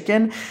steak or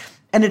chicken.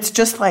 And it's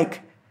just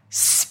like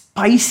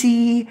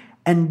spicy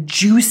and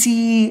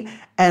juicy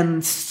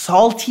and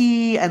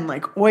salty and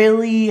like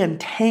oily and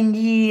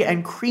tangy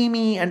and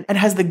creamy and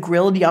has the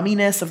grilled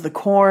yumminess of the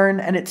corn.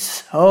 And it's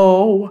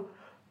so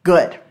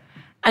good.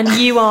 And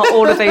you are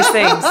all of those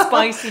things.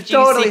 Spicy, juicy,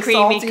 Totally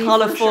creamy, salty,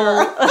 colourful. for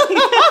sure.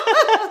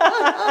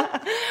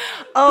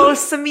 Oh,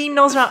 Samin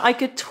Nosrat, I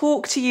could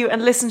talk to you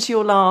and listen to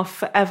your laugh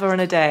forever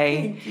and a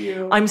day. Thank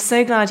you. I'm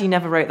so glad you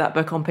never wrote that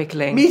book on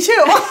pickling. Me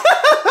too.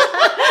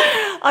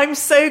 I'm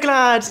so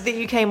glad that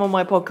you came on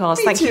my podcast.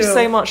 Me Thank you too.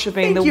 so much for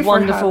being Thank the you for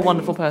wonderful, having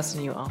wonderful me.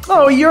 person you are.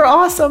 Oh, you're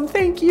awesome.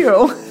 Thank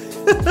you.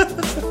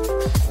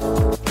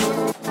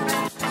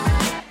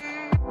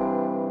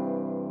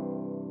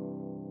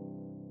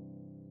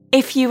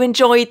 If you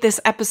enjoyed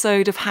this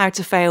episode of How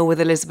to Fail with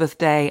Elizabeth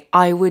Day,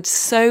 I would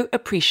so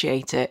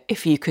appreciate it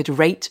if you could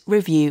rate,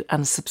 review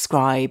and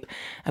subscribe.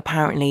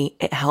 Apparently,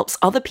 it helps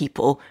other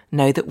people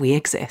know that we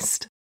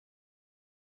exist.